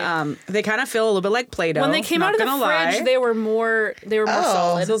try kind one of. They kind of feel a little bit like Play-Doh. when they came not out of the gonna fridge, lie. they were more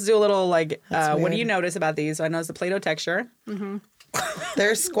solid. So let's do a little like. What do weird. you notice about these? So I noticed the Play-Doh texture.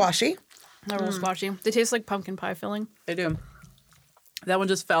 They're squashy. They're a little squashy. They taste like pumpkin pie filling. They do. That one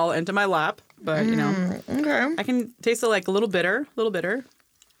just fell into my lap, but you know, Okay. I can taste it like a little bitter,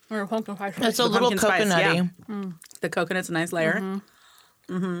 Or pumpkin pie filling. It's a little pumpkin spice, coconutty. yeah. The coconut's a nice layer.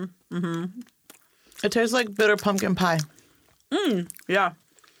 It tastes like bitter pumpkin pie. Yeah.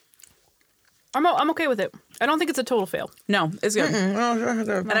 I'm okay with it. I don't think it's a total fail. No, it's good.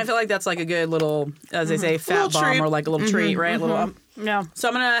 And I feel like that's like a good little, as they say, fat Little bomb treat. or like a little treat, right? A little. Yeah. So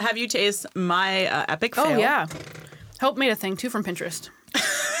I'm gonna have you taste my epic fail. Oh, yeah. Hope made a thing, too, from Pinterest.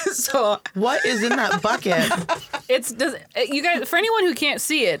 So What is in that bucket? You guys, for anyone who can't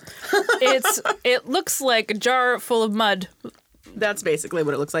see it, it looks like a jar full of mud. that's basically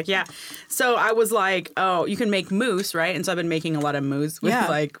what it looks like. Yeah. So I was like, oh, you can make mousse, right? And so I've been making a lot of mousse with Yeah.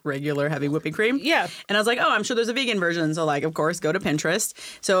 like regular heavy whipping cream. Yeah. And I was like, oh, I'm sure there's a vegan version. So like, of course, go to Pinterest.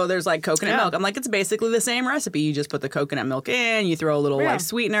 So there's like coconut Yeah. milk. I'm like, it's basically the same recipe. You just put the coconut milk in, you throw a little Yeah. like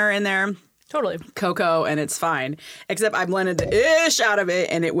sweetener in there. Totally. Cocoa, and it's fine. Except I blended the ish out of it,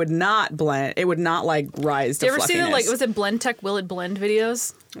 and it would not blend. It would not like rise to Do you ever see the fluffiness. was it Blend Tech Will It Blend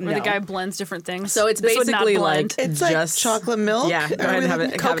videos where the No. guy blends different things? So it's This would not basically blend. like It's like just chocolate milk. Yeah, go ahead and have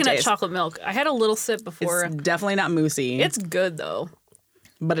it. coconut have a taste. chocolate milk. I had a little sip before. It's definitely not moussey. It's good though.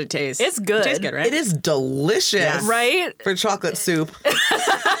 but it tastes. It's good. It tastes good, right? It is delicious. Yeah. Right? For chocolate soup.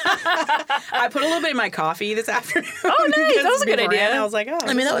 I put a little bit in my coffee this afternoon. Oh, nice. That was a good beforehand. idea. I was like, oh,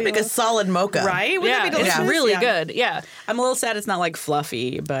 I mean, that would make a solid mocha. right. Wouldn't Yeah, that be it's delicious? really Yeah. good. Yeah, I'm a little sad it's not like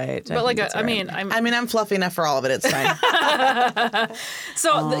fluffy, but but I mean, I'm fluffy enough for all of it. It's fine.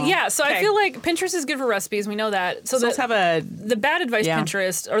 so so I Okay. feel like Pinterest is good for recipes. We know that. So let's have a the bad advice Yeah.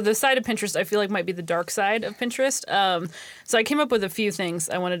 Pinterest, or the side of Pinterest, I feel like might be the dark side of Pinterest. So I came up with a few things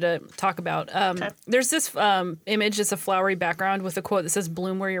I wanted to talk about. There's this image, it's a flowery background with a quote that says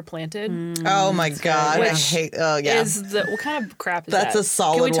 "Bloom where you're planted." Oh my God. I Which hate. Oh, yeah. Is the what kind of crap is That's that? a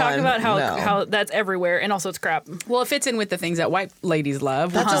solid Can we talk one. about No. how that's everywhere and also it's crap? well, it fits in with the things that white ladies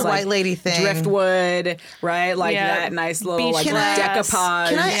love. That's which a is, like, white lady thing. driftwood, right? Like Yeah. that nice little Beach like grass. decoupage.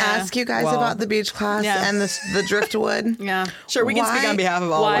 Can I Yeah. ask you guys Well, about the beach class Yeah. and the driftwood? Yeah. Sure, we can speak Why- on behalf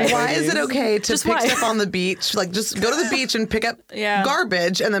of all why- white Why ladies. is it okay to Just pick why? stuff on the beach? Like, just go to the beach and pick up Yeah.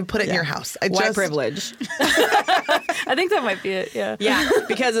 garbage and then put it in your house. White privilege. I think that might be it. Yeah. Yeah,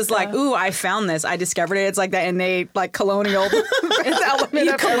 because it's like, ooh, I found this. I discovered it. It's like that innate, like colonial element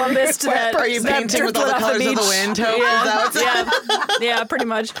You of Columbus to that. Are you that painting with all the driftwood off colors of the beach. wind, Hope? Is that what's Yeah, pretty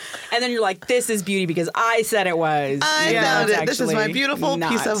much. And then you're like, this is beauty because I said it was. I You know, found it's it. This is my actually beautiful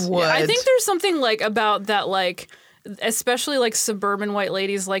piece not. of wood. I think there's something like about that, like especially like suburban white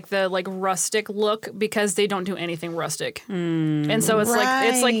ladies, like the like rustic look because they don't do anything rustic, and so it's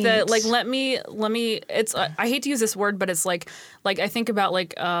like the like let me. It's I hate to use this word, but it's like I think about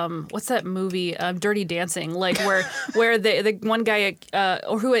like what's that movie Dirty Dancing, like where the one guy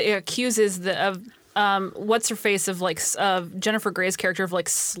or who accuses of. What's her face of like Jennifer Grey's character of like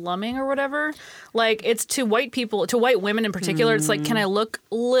slumming or whatever. Like it's to white people, to white women in particular. It's like, can I look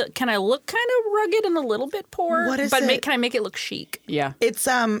kind of rugged and a little bit poor? What is but it? can I make it look chic? Yeah. it's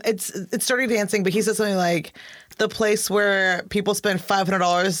Dirty Dancing, but he says something like the place where people spend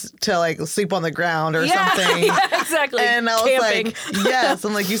 $500 to like sleep on the ground or something. Yeah, exactly. And I was Camping. like, yes.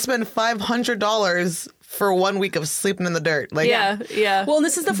 I'm like, you spend $500 for 1 week of sleeping in the dirt. Like, yeah. Well, and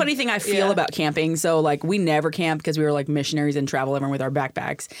this is the funny thing I feel Yeah. about camping. So, like, we never camped because we were like missionaries and travel everywhere with our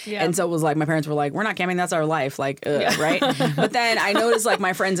backpacks. Yeah. And so it was like, my parents were like, we're not camping. That's our life. Like, right? But then I noticed, like,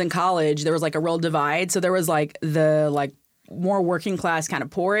 my friends in college, there was like a real divide. So there was like the, like, more working class, kind of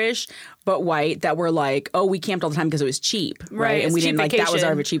poorish, but white that were like, oh, we camped all the time because it was cheap, right? And it's we cheap didn't like that was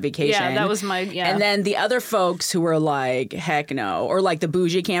vacation. our cheap vacation. Yeah, that was my And then the other folks who were like, heck no, or like the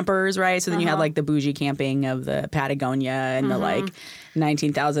bougie campers, right? So then you had like the bougie camping of the Patagonia and the like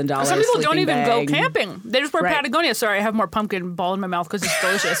 $19,000. Some people don't sleeping even bag. go camping. They just wear Right. Patagonia. Sorry, I have more pumpkin ball in my mouth because it's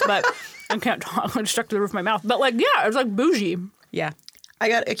delicious, but I can't talk. I'm stuck to the roof of my mouth. But like, yeah, it's like bougie. Yeah. I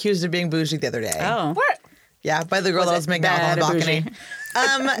got accused of being bougie the other day. Oh. What? Yeah, by the girl that was making out on bad the or balcony.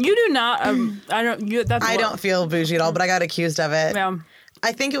 bougie? You do not. I don't. You. That's. I don't feel bougie at all, but I got accused of it. Yeah.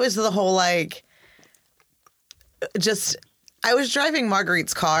 I think it was the whole like, just I was driving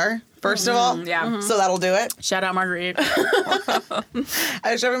Marguerite's car. First of all, yeah. so that'll do it. Shout out Marguerite.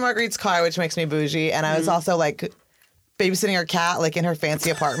 I was driving Marguerite's car, which makes me bougie, and I was also like babysitting her cat, like in her fancy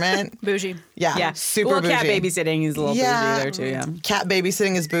apartment. Bougie. Yeah, Yeah. super well, bougie. cat babysitting is a little Yeah. bougie there too, yeah. Cat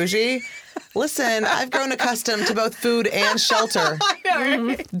babysitting is bougie. Listen, I've grown accustomed to both food and shelter.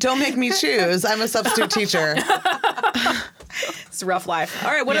 Don't make me choose. I'm a substitute teacher. It's a rough life.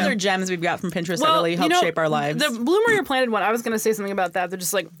 All right, what other gems we've got from Pinterest that really help shape our lives? The Bloom Where You're Planted one, I was going to say something about that. They're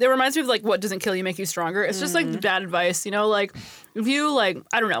just like, it reminds me of like, what doesn't kill you make you stronger. It's just like bad advice, you know, like if you like,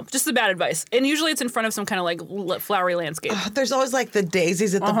 I don't know, just the bad advice. And usually it's in front of some kind of like flowery landscape. There's always like the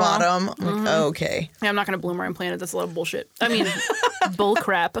daisies at the bottom. I'm like, okay. Yeah, I'm not going to bloom where I'm planted. That's a lot of bullshit. I mean, bull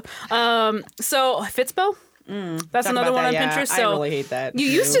crap. So Fitspo? That's Talk another about one on that, yeah. Pinterest. So I really hate that. you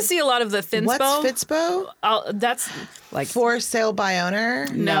used to see a lot of the Thinspo. What's Fitspo? That's like For sale by owner?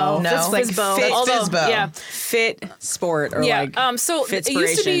 no, No. that's Like Fitspo. fit- Although, Fitspo. Yeah, fit sport or yeah. like So it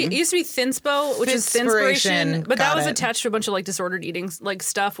used to be Thinspo, which is Thinspiration, Fitspiration. but that Got was it. attached to a bunch of like disordered eating like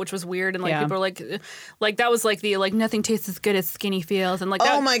stuff, which was weird, and like Yeah. people are like that was like the like nothing tastes as good as skinny feels, and like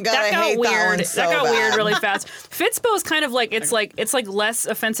that, Oh my God, that I got hate that weird. one so that got weird bad. really fast. Fitspo is kind of like it's like less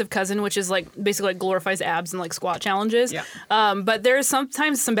offensive cousin, which is like basically like glorifies abs and like squat challenges. Yeah. But there's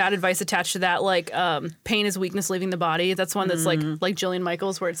sometimes some bad advice attached to that, like pain is weakness leaving the body. That's one that's like Jillian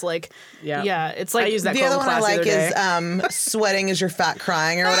Michaels, where it's like Yeah. it's like I use that The quote other in one I class the like other day. is sweating is your fat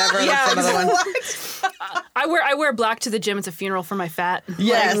crying or whatever. Yeah, That's another one. I wear black to the gym. It's a funeral for my fat.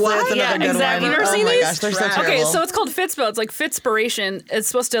 Yes, what? that's another Yeah, good exactly. one. You ever oh seen my these? gosh, they're so Trash. terrible. Okay, so it's called Fitspo. It's like Fitspiration. It's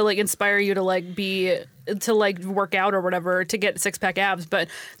supposed to like inspire you to like be to like work out or whatever to get 6-pack abs. But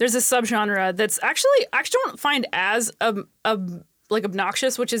there's a subgenre that's actually I actually don't find as like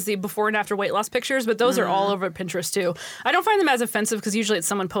obnoxious, which is the before and after weight loss pictures, but those are all over Pinterest too. I don't find them as offensive because usually it's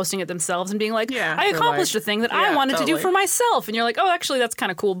someone posting it themselves and being like, Yeah, I they're accomplished like- a thing that I Yeah, wanted to do totally. for myself. And you're like, oh, actually that's kind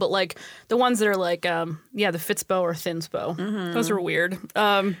of cool. But like the ones that are like, the Fitspo or Thinspo, those are weird.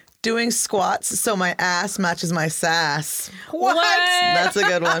 Doing squats so my ass matches my sass. What? That's a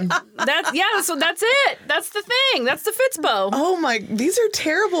good one. So that's it. That's the thing. That's the Fitspo. Oh my, these are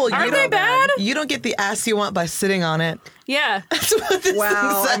terrible. Are they bad? You don't get the ass you want by sitting on it. Yeah. That's what this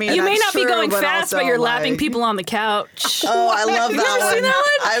Wow, thing I mean, says. You may that's not be true, going but fast, but also, you're lapping like- people on the couch. Oh, I love that You ever seen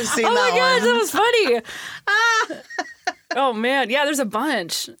that one? I've seen Oh that my gosh, one. that was funny. Oh man, yeah, there's a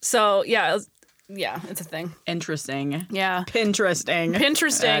bunch. So yeah, it's a thing. Interesting. Yeah. Pinteresting.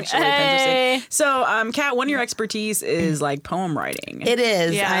 Pinteresting. Actually, Hey. Pinteresting. So, Kat, one of your expertise is like poem writing. It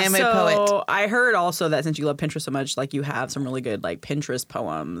is. Yeah, I am so a poet. I heard also that since you love Pinterest so much, like you have some really good like Pinterest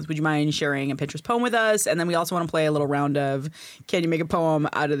poems. Would you mind sharing a Pinterest poem with us? And then we also want to play a little round of can you make a poem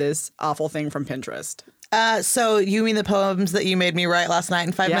out of this awful thing from Pinterest? So you mean the poems that you made me write last night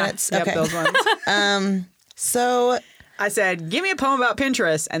in 5 minutes? Yep, Okay. those ones. So I said, give me a poem about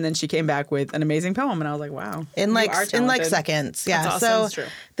Pinterest, and then she came back with an amazing poem, and I was like, wow. in you like are in like talented. seconds. Yeah. That's awesome. So That's true.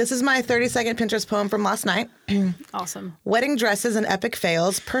 this is my 30-second Pinterest poem from last night. Awesome. Wedding dresses and epic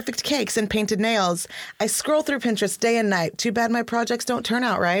fails, perfect cakes and painted nails. I scroll through Pinterest day and night. Too bad my projects don't turn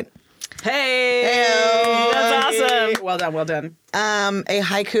out right. Hey, Heyo. That's awesome. Well done, well done. A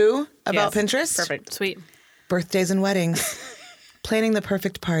haiku about Yes. Pinterest. Perfect. Sweet. Birthdays and weddings. Planning the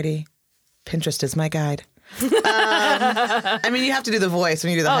perfect party. Pinterest is my guide. I mean, you have to do the voice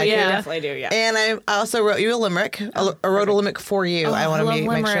when you do the haiku. yeah. Definitely do, yeah. And I also wrote you a limerick. I wrote a limerick for you. I want I love to make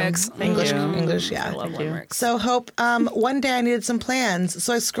sure limericks. Thank English, you. English, yeah. I love limericks. So Hope, one day I needed some plans,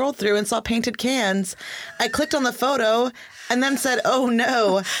 so I scrolled through and saw painted cans. I clicked on the photo and then said, "Oh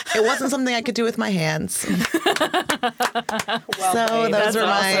no, it wasn't something I could do with my hands." So played. those are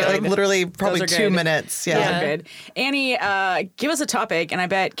my awesome. like literally probably are 2 good. minutes. Those Yeah. are good. Annie, give us a topic, and I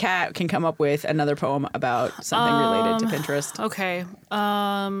bet Kat can come up with another poem about something related to Pinterest. Okay.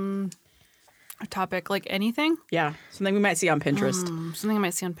 A topic like anything? Yeah, something we might see on Pinterest. Something I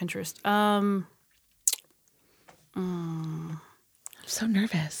might see on Pinterest. I'm so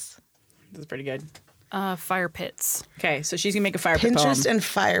nervous. This is pretty good. Fire pits. Okay, so she's gonna make a fire pit Pinterest poem. and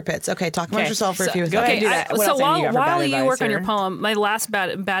fire pits. Okay, talk amongst Okay, yourself for a so few go ahead. seconds. do that. What So else have you got for while bad you advice work on your here? poem, my last bad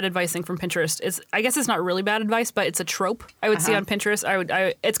advice thing from Pinterest is, I guess it's not really bad advice, but it's a trope I would see on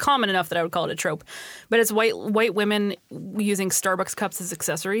Pinterest. It's common enough that I would call it a trope, but it's white women using Starbucks cups as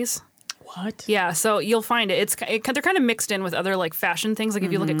accessories. What? Yeah, so you'll find it. They're kind of mixed in with other like fashion things. Like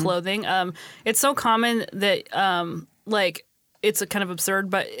if you look at clothing, it's so common that like it's a kind of absurd,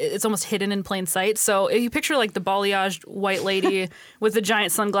 but it's almost hidden in plain sight. So if you picture like the balayaged white lady with the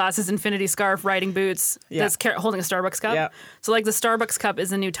giant sunglasses, infinity scarf, riding boots, Yeah. that's holding a Starbucks cup. Yeah. So like the Starbucks cup is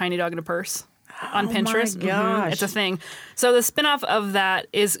the new tiny dog in a purse. On Pinterest. my gosh. It's a thing. So the spinoff of that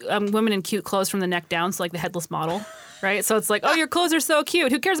is women in cute clothes from the neck down, so like the headless model, right? So it's like, oh, your clothes are so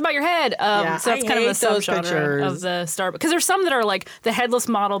cute. Who cares about your head? Yeah, So it's I kind of a hate those subgenre pictures. of the Starbucks. Because there's some that are like the headless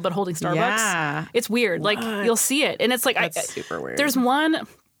model but holding Starbucks. Yeah. It's weird. Like you'll see it, and it's like That's super weird. There's one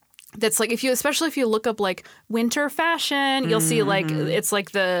that's like especially if you look up like winter fashion, you'll see like it's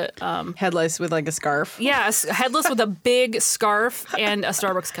like the Headless with like a scarf. headless with a big scarf and a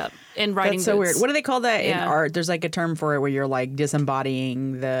Starbucks cup. in writing. That's so weird. What do they call that in Yeah. art? There's like a term for it where you're like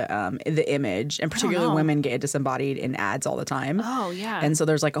disembodying the image, and particularly know. women get disembodied in ads all the time. Oh yeah. And so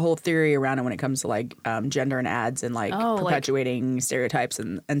there's like a whole theory around it when it comes to like gender and ads and like Oh, like- perpetuating stereotypes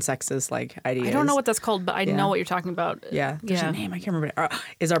and sexist like ideas. I don't know what that's called, but I know what you're talking about. Yeah, there's Yeah. a name I can't remember.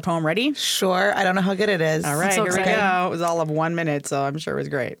 Is our poem ready? Sure. I don't know how good it is. All right, so here we excited. go. It was all of 1 minute, so I'm sure it was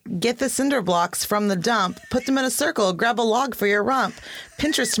great. Get the cinder blocks from the dump, put them in a circle, grab a log for your rump.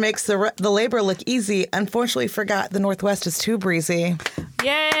 Pinterest makes the labor look easy. Unfortunately, forgot the Northwest is too breezy.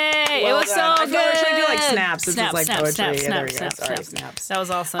 Yay! Well it was done. so I good. feel like we should do, like, snaps. This is, Snap, like, snap, poetry. snap, Yeah, there we go. snap, Sorry, snap. snaps. That was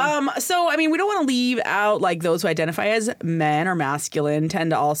awesome. So I mean, we don't want to leave out like those who identify as men or masculine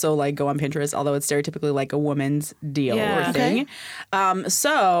tend to also like go on Pinterest, although it's stereotypically like a woman's deal Yeah. or thing.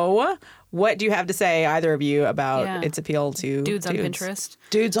 So what do you have to say, either of you, about Yeah. its appeal to Dudes on Pinterest.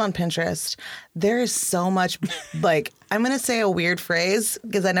 Dudes on Pinterest. There is so much, like, I'm going to say a weird phrase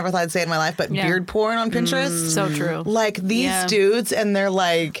because I never thought I'd say it in my life, but Yeah. beard porn on Pinterest. So true. Like these Yeah. dudes and they're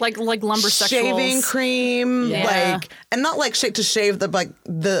like lumber shaving sexuals. cream, Yeah. like, and not like shit to shave the like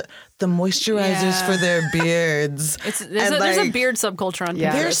the moisturizers Yeah. for their beards. There's a beard subculture on Pinterest.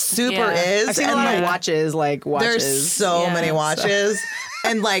 Yeah. There super Yeah. is. I've seen a and, lot of like, watches, like watches. there's so Yeah. many watches.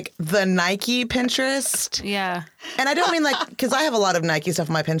 And like the Nike Pinterest. Yeah. And I don't mean like, because I have a lot of Nike stuff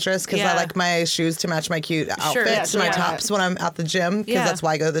on my Pinterest because Yeah. I like my shoes to match my cute Sure, outfits, yeah, my yeah. tops when I'm at the gym because Yeah. that's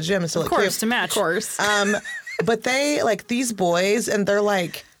why I go to the gym is to Of look course, cute. to match. Of course. But they like these boys and they're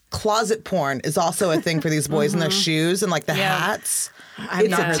like closet porn is also a thing for these boys and their shoes and like the Mm-hmm. Yeah. hats. I've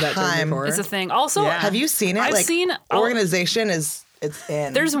it's not a heard that term time. before. It's a thing. Also, Yeah. Have you seen it? I've like seen organization is it's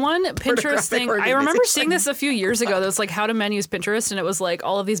in. There's one Pinterest Pornographic thing. I remember organization. seeing this a few years ago. That was like how to men use Pinterest, and it was like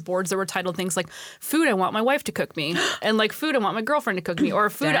all of these boards that were titled things like "Food I want my wife to cook me," and like "Food I want my girlfriend to cook me," or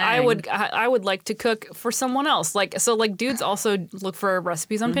 "Food I Dang. would like to cook for someone else." Like so, like dudes also look for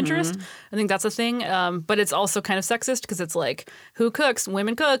recipes on Pinterest. I think that's a thing, but it's also kind of sexist because it's like who cooks?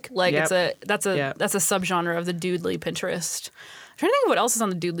 Women cook. Like Yep. that's a Yep. subgenre of the dudely Pinterest. I'm trying to think of what else is on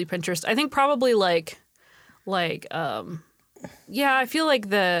the dudely Pinterest. I think probably yeah, I feel like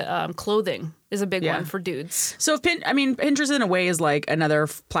the clothing is a big Yeah. one for dudes. So if Pinterest in a way is like another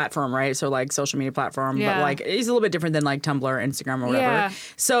platform, right? So like social media platform, but Yeah. like it's a little bit different than like Tumblr, Instagram, or whatever. Yeah.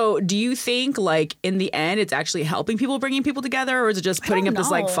 So do you think like in the end it's actually helping people, bringing people together, or is it just putting up don't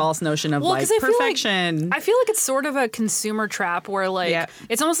this like know. false notion of Well, like 'cause I feel like- perfection? I feel like it's sort of a consumer trap where like Yeah.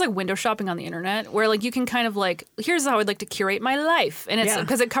 it's almost like window shopping on the internet where like you can kind of like here's how I'd like to curate my life and it's Yeah.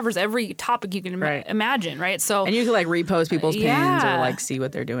 because it covers every topic you can Right. imagine, right? So and you can like repost people's pins Yeah. or like see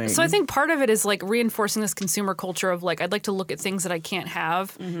what they're doing. So I think part of it is like reinforcing this consumer culture of like I'd like to look at things that I can't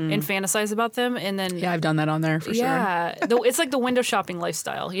have and fantasize about them and then yeah, I've done that on there for sure. yeah, it's like the window shopping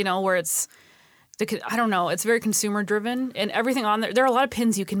lifestyle, you know, where it's I don't know, it's very consumer driven and everything on there. There are a lot of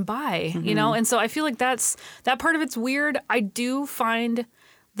pins you can buy, you know, and so I feel like that part of it's weird. I do find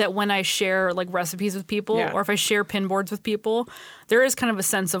that when I share like recipes with people Yeah. or if I share pin boards with people, there is kind of a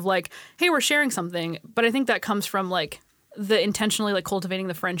sense of like, hey, we're sharing something. But I think that comes from like the intentionally like cultivating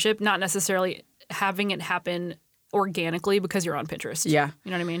the friendship, not necessarily having it happen organically because you're on Pinterest. Yeah.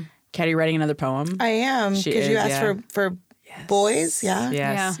 You know what I mean? Katie writing another poem. I am She because you is, asked yeah. for boys. Yeah.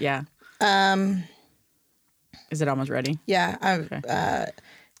 Yes. Yeah. Is it almost ready? Yeah.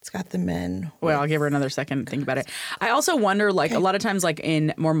 It's got the men. Well, I'll give her another second to think about it. I also wonder, like, a lot of times, like,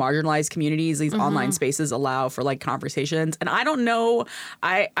 in more marginalized communities, these online spaces allow for, like, conversations. And I don't know,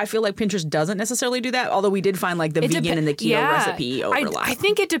 I feel like Pinterest doesn't necessarily do that, although we did find, like, the vegan and the keto recipe overlap. I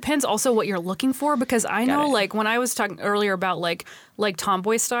think it depends also what you're looking for because I know, it. like, when I was talking earlier about, like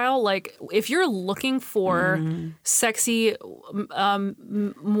tomboy style, like, if you're looking for sexy,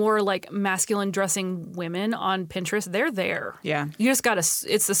 more, like, masculine dressing women on Pinterest, they're there. Yeah. You just gotta,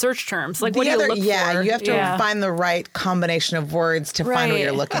 it's the search terms. Like, what do you look for? You have to Yeah. find the right combination of words to find what Right.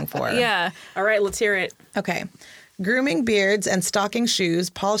 you're looking for. Yeah. All right, let's hear it. Okay. Grooming beards and stocking shoes,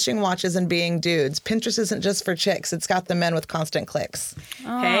 polishing watches and being dudes. Pinterest isn't just for chicks. It's got the men with constant clicks.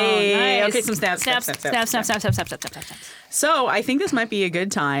 Hey, Nice. okay, some snaps. Snap, snap, snap, snap, snap, snap, snap, snap, snap, snap. So I think this might be a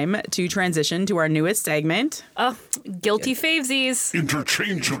good time to transition to our newest segment. Guilty favesies.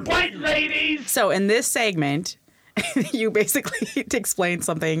 Interchangeable. White ladies. So in this segment, you basically to explain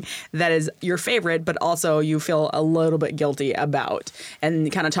something that is your favorite, but also you feel a little bit guilty about, and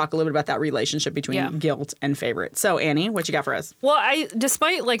kind of talk a little bit about that relationship between Yeah. guilt and favorite. So Annie, what you got for us? Well,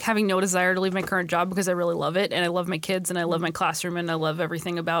 despite like having no desire to leave my current job because I really love it and I love my kids and I love my classroom and I love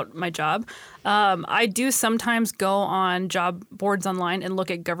everything about my job, I do sometimes go on job boards online and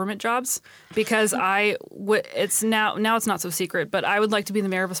look at government jobs because it's now it's not so secret, but I would like to be the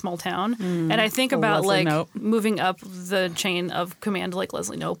mayor of a small town, and I think about Leslie like note. moving up the chain of command like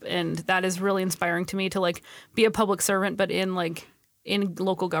Leslie Knope, and that is really inspiring to me to like be a public servant, but in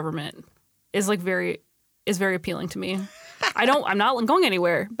local government is very appealing to me. I'm not going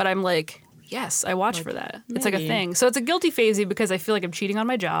anywhere, but I'm like, yes, I watch for that. It's like a thing. So it's a guilty phasey because I feel like I'm cheating on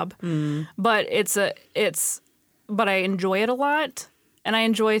my job, but but I enjoy it a lot, and I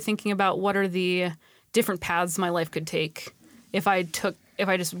enjoy thinking about what are the different paths my life could take if I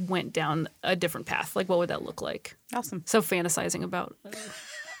just went down a different path. Like, what would that look like? Awesome. So fantasizing about,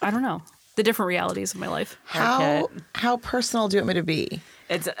 I don't know, the different realities of my life. How personal do you want me to be?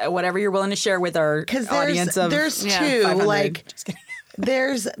 It's whatever you're willing to share with our Because audience of there's two 500. like. Just kidding.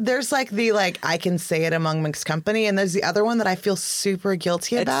 There's like the I can say it among mixed company, and there's the other one that I feel super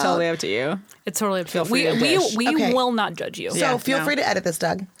guilty It's about. totally up to you. It's totally up to you. free to dish. We Okay. will not judge you. So Yeah, feel no. free to edit this,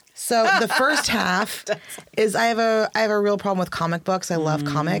 Doug. So the first half is I have a real problem with comic books. I love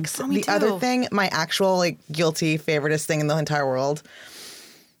comics. Oh, me The other too. thing, my actual guilty favoriteest thing in the entire world,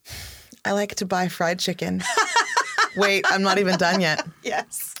 I like to buy fried chicken. Wait, I'm not even done yet.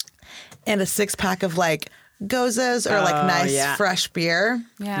 Yes. And a 6-pack of Gozas or nice yeah. fresh beer.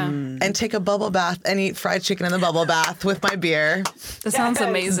 Yeah. And take a bubble bath and eat fried chicken in the bubble bath with my beer. That sounds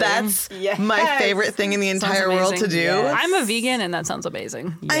amazing. That's Yes. my favorite thing in the Sounds entire world to amazing. do. Yes. I'm a vegan, and that sounds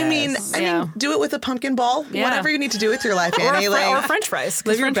amazing. I mean, Yeah. do it with a pumpkin ball. Yeah. Whatever you need to do with your life, Or, Annie. or French fries.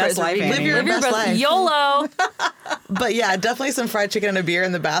 'cause Live your French best fries are life, vegan. Annie. Live your best life. YOLO. But yeah, definitely some fried chicken and a beer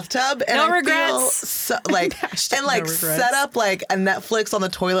in the bathtub. And No I feel regrets. so, and no regrets. set up a Netflix on the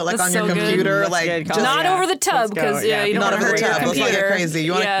toilet, That's on your so good. computer, That's like good. just Not Yeah. over the tub Let's go. because Yeah. you don't not want over to the hurt tub. your Let's not computer. get crazy.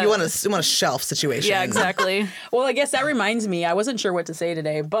 You want Yeah. you want a shelf situation. Yeah, exactly. Well, I guess that reminds me, I wasn't sure what to say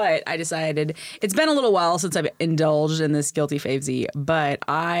today, but I decided it's been a little while since I've indulged in this guilty favesy, but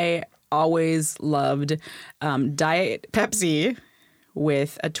I always loved Diet Pepsi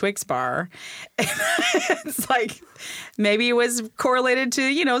with a Twix bar. It's maybe it was correlated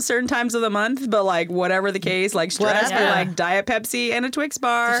to, certain times of the month, but whatever the case, stress, Whatever. but Diet Pepsi and a Twix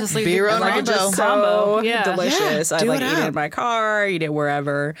bar. Just like Beer the- on like combo. Just combo. so Yeah. delicious. Yeah, I'd do it eat it up. in my car, eat it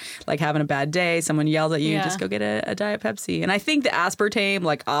wherever. Having a bad day, someone yells at you, Yeah. just go get a Diet Pepsi. And I think the aspartame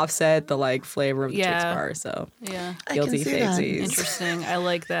offset the flavor of the Twix Yeah. bar. So Yeah. I can guilty see that. favesies. Interesting. I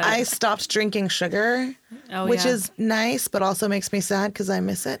like that. I stopped drinking sugar, Oh, which yeah. is nice, but also makes me sad because I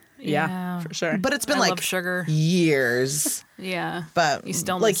miss it. Yeah, Yeah. for sure. But it's been I love sugar. years. Yeah. But You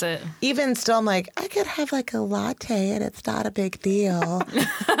still miss it. Even still, I'm I could have a latte and it's not a big deal.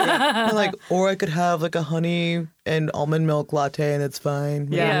 And, or I could have a honey and almond milk latte and it's fine.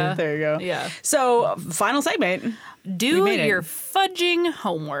 Yeah. there you go. Yeah. So final segment. Do made it. your fudging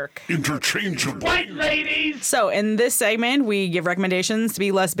homework. Interchangeable. White ladies. So in this segment, we give recommendations to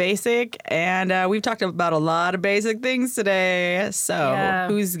be less basic, and we've talked about a lot of basic things today. So Yeah.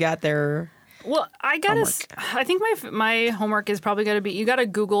 who's got their Well, I gotta. I think my homework is probably gonna be you gotta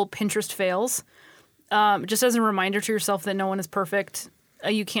Google Pinterest fails, just as a reminder to yourself that no one is perfect.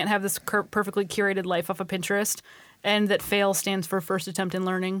 You can't have this perfectly curated life off of Pinterest, and that fail stands for first attempt in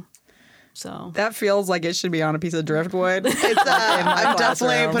learning. So That feels like it should be on a piece of driftwood. It's, I'm definitely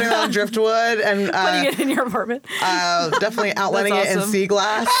classroom. putting it on driftwood and putting it in your apartment. definitely outlining That's it in awesome. sea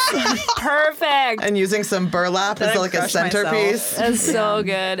glass Perfect. and using some burlap as I'd a crush centerpiece. That's so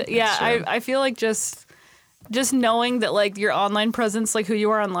good. Yeah, I feel like just knowing that your online presence, who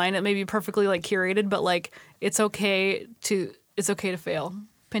you are online, it may be perfectly Mm-hmm. curated, but it's okay to fail.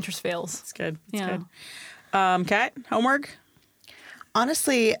 Pinterest fails. It's good. It's Yeah. good. Kat, homework?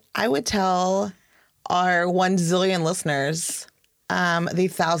 Honestly, I would tell our 1 zillion listeners, the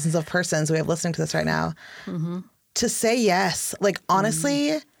thousands of persons we have listening to this right now, to say yes.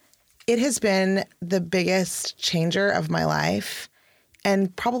 Honestly, it has been the biggest changer of my life.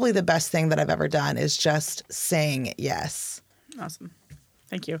 And probably the best thing that I've ever done is just saying yes. Awesome.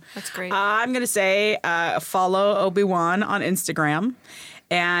 Thank you. That's great. I'm going to say follow Obi-Wan on Instagram.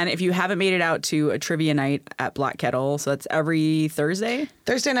 And if you haven't made it out to a trivia night at Black Kettle, so that's every Thursday.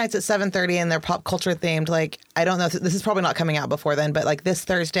 Thursday nights at 7:30, and they're pop culture themed. I don't know if this is probably not coming out before then, but this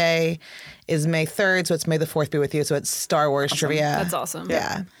Thursday is May 3rd, so it's May the 4th be with you. So it's Star Wars trivia. That's awesome.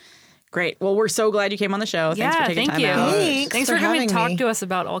 Yeah. Great. Well, we're so glad you came on the show. Thanks for taking thank time you. out. Thanks for for coming having to talk me. to us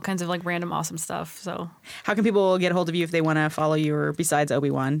about all kinds of random awesome stuff. So How can people get a hold of you if they want to follow you or besides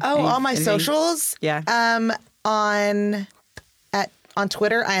Obi-Wan? Oh, all my Anything? socials. Yeah. On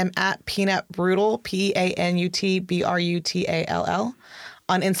Twitter, I am at Peanut Brutal, PANUTBRUTALL.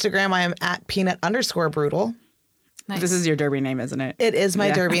 On Instagram, I am at Peanut_Brutal. nice. This is your derby name, isn't it? It is my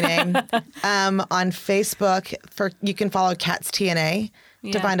Yeah. derby name. On Facebook, you can follow Cats TNA to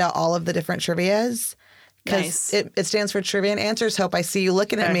Yeah. find out all of the different trivias. because Nice. it stands for Trivia and Answers. Hope I see you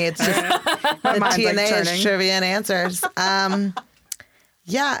looking at me. It's just the mind's, like, TNA turning. is Trivia and Answers.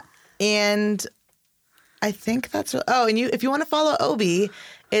 Yeah, and I think that's and if you want to follow Obi,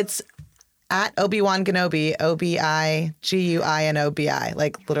 it's at Obi-Wan Kenobi, OBIGUINOBI,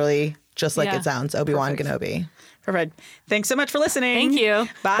 like literally just like Yeah. it sounds, Obi-Wan Kenobi. Perfect. Thanks so much for listening. Thank you.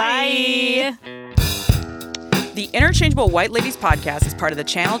 Bye. The Interchangeable White Ladies podcast is part of the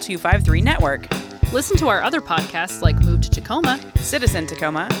Channel 253 network. Listen to our other podcasts like Move to Tacoma, Citizen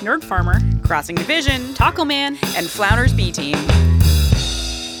Tacoma, Nerd Farmer, Crossing Division, Taco Man. and Flounders B Team.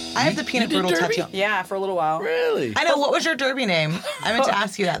 I have the peanut did brittle Derby? tattoo. Yeah, for a little while. Really? I know. What was your derby name? I meant to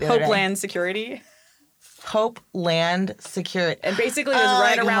ask you that the other day. Hopeland Security. Hope Land Security. And basically, it was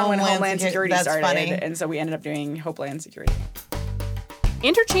right like around when Homeland Homeland Security That's started. funny. And so we ended up doing Hopeland Security.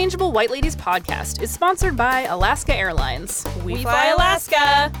 Interchangeable White Ladies podcast is sponsored by Alaska Airlines. We fly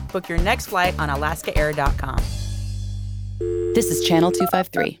Alaska. Book your next flight on alaskaair.com. This is Channel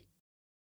 253.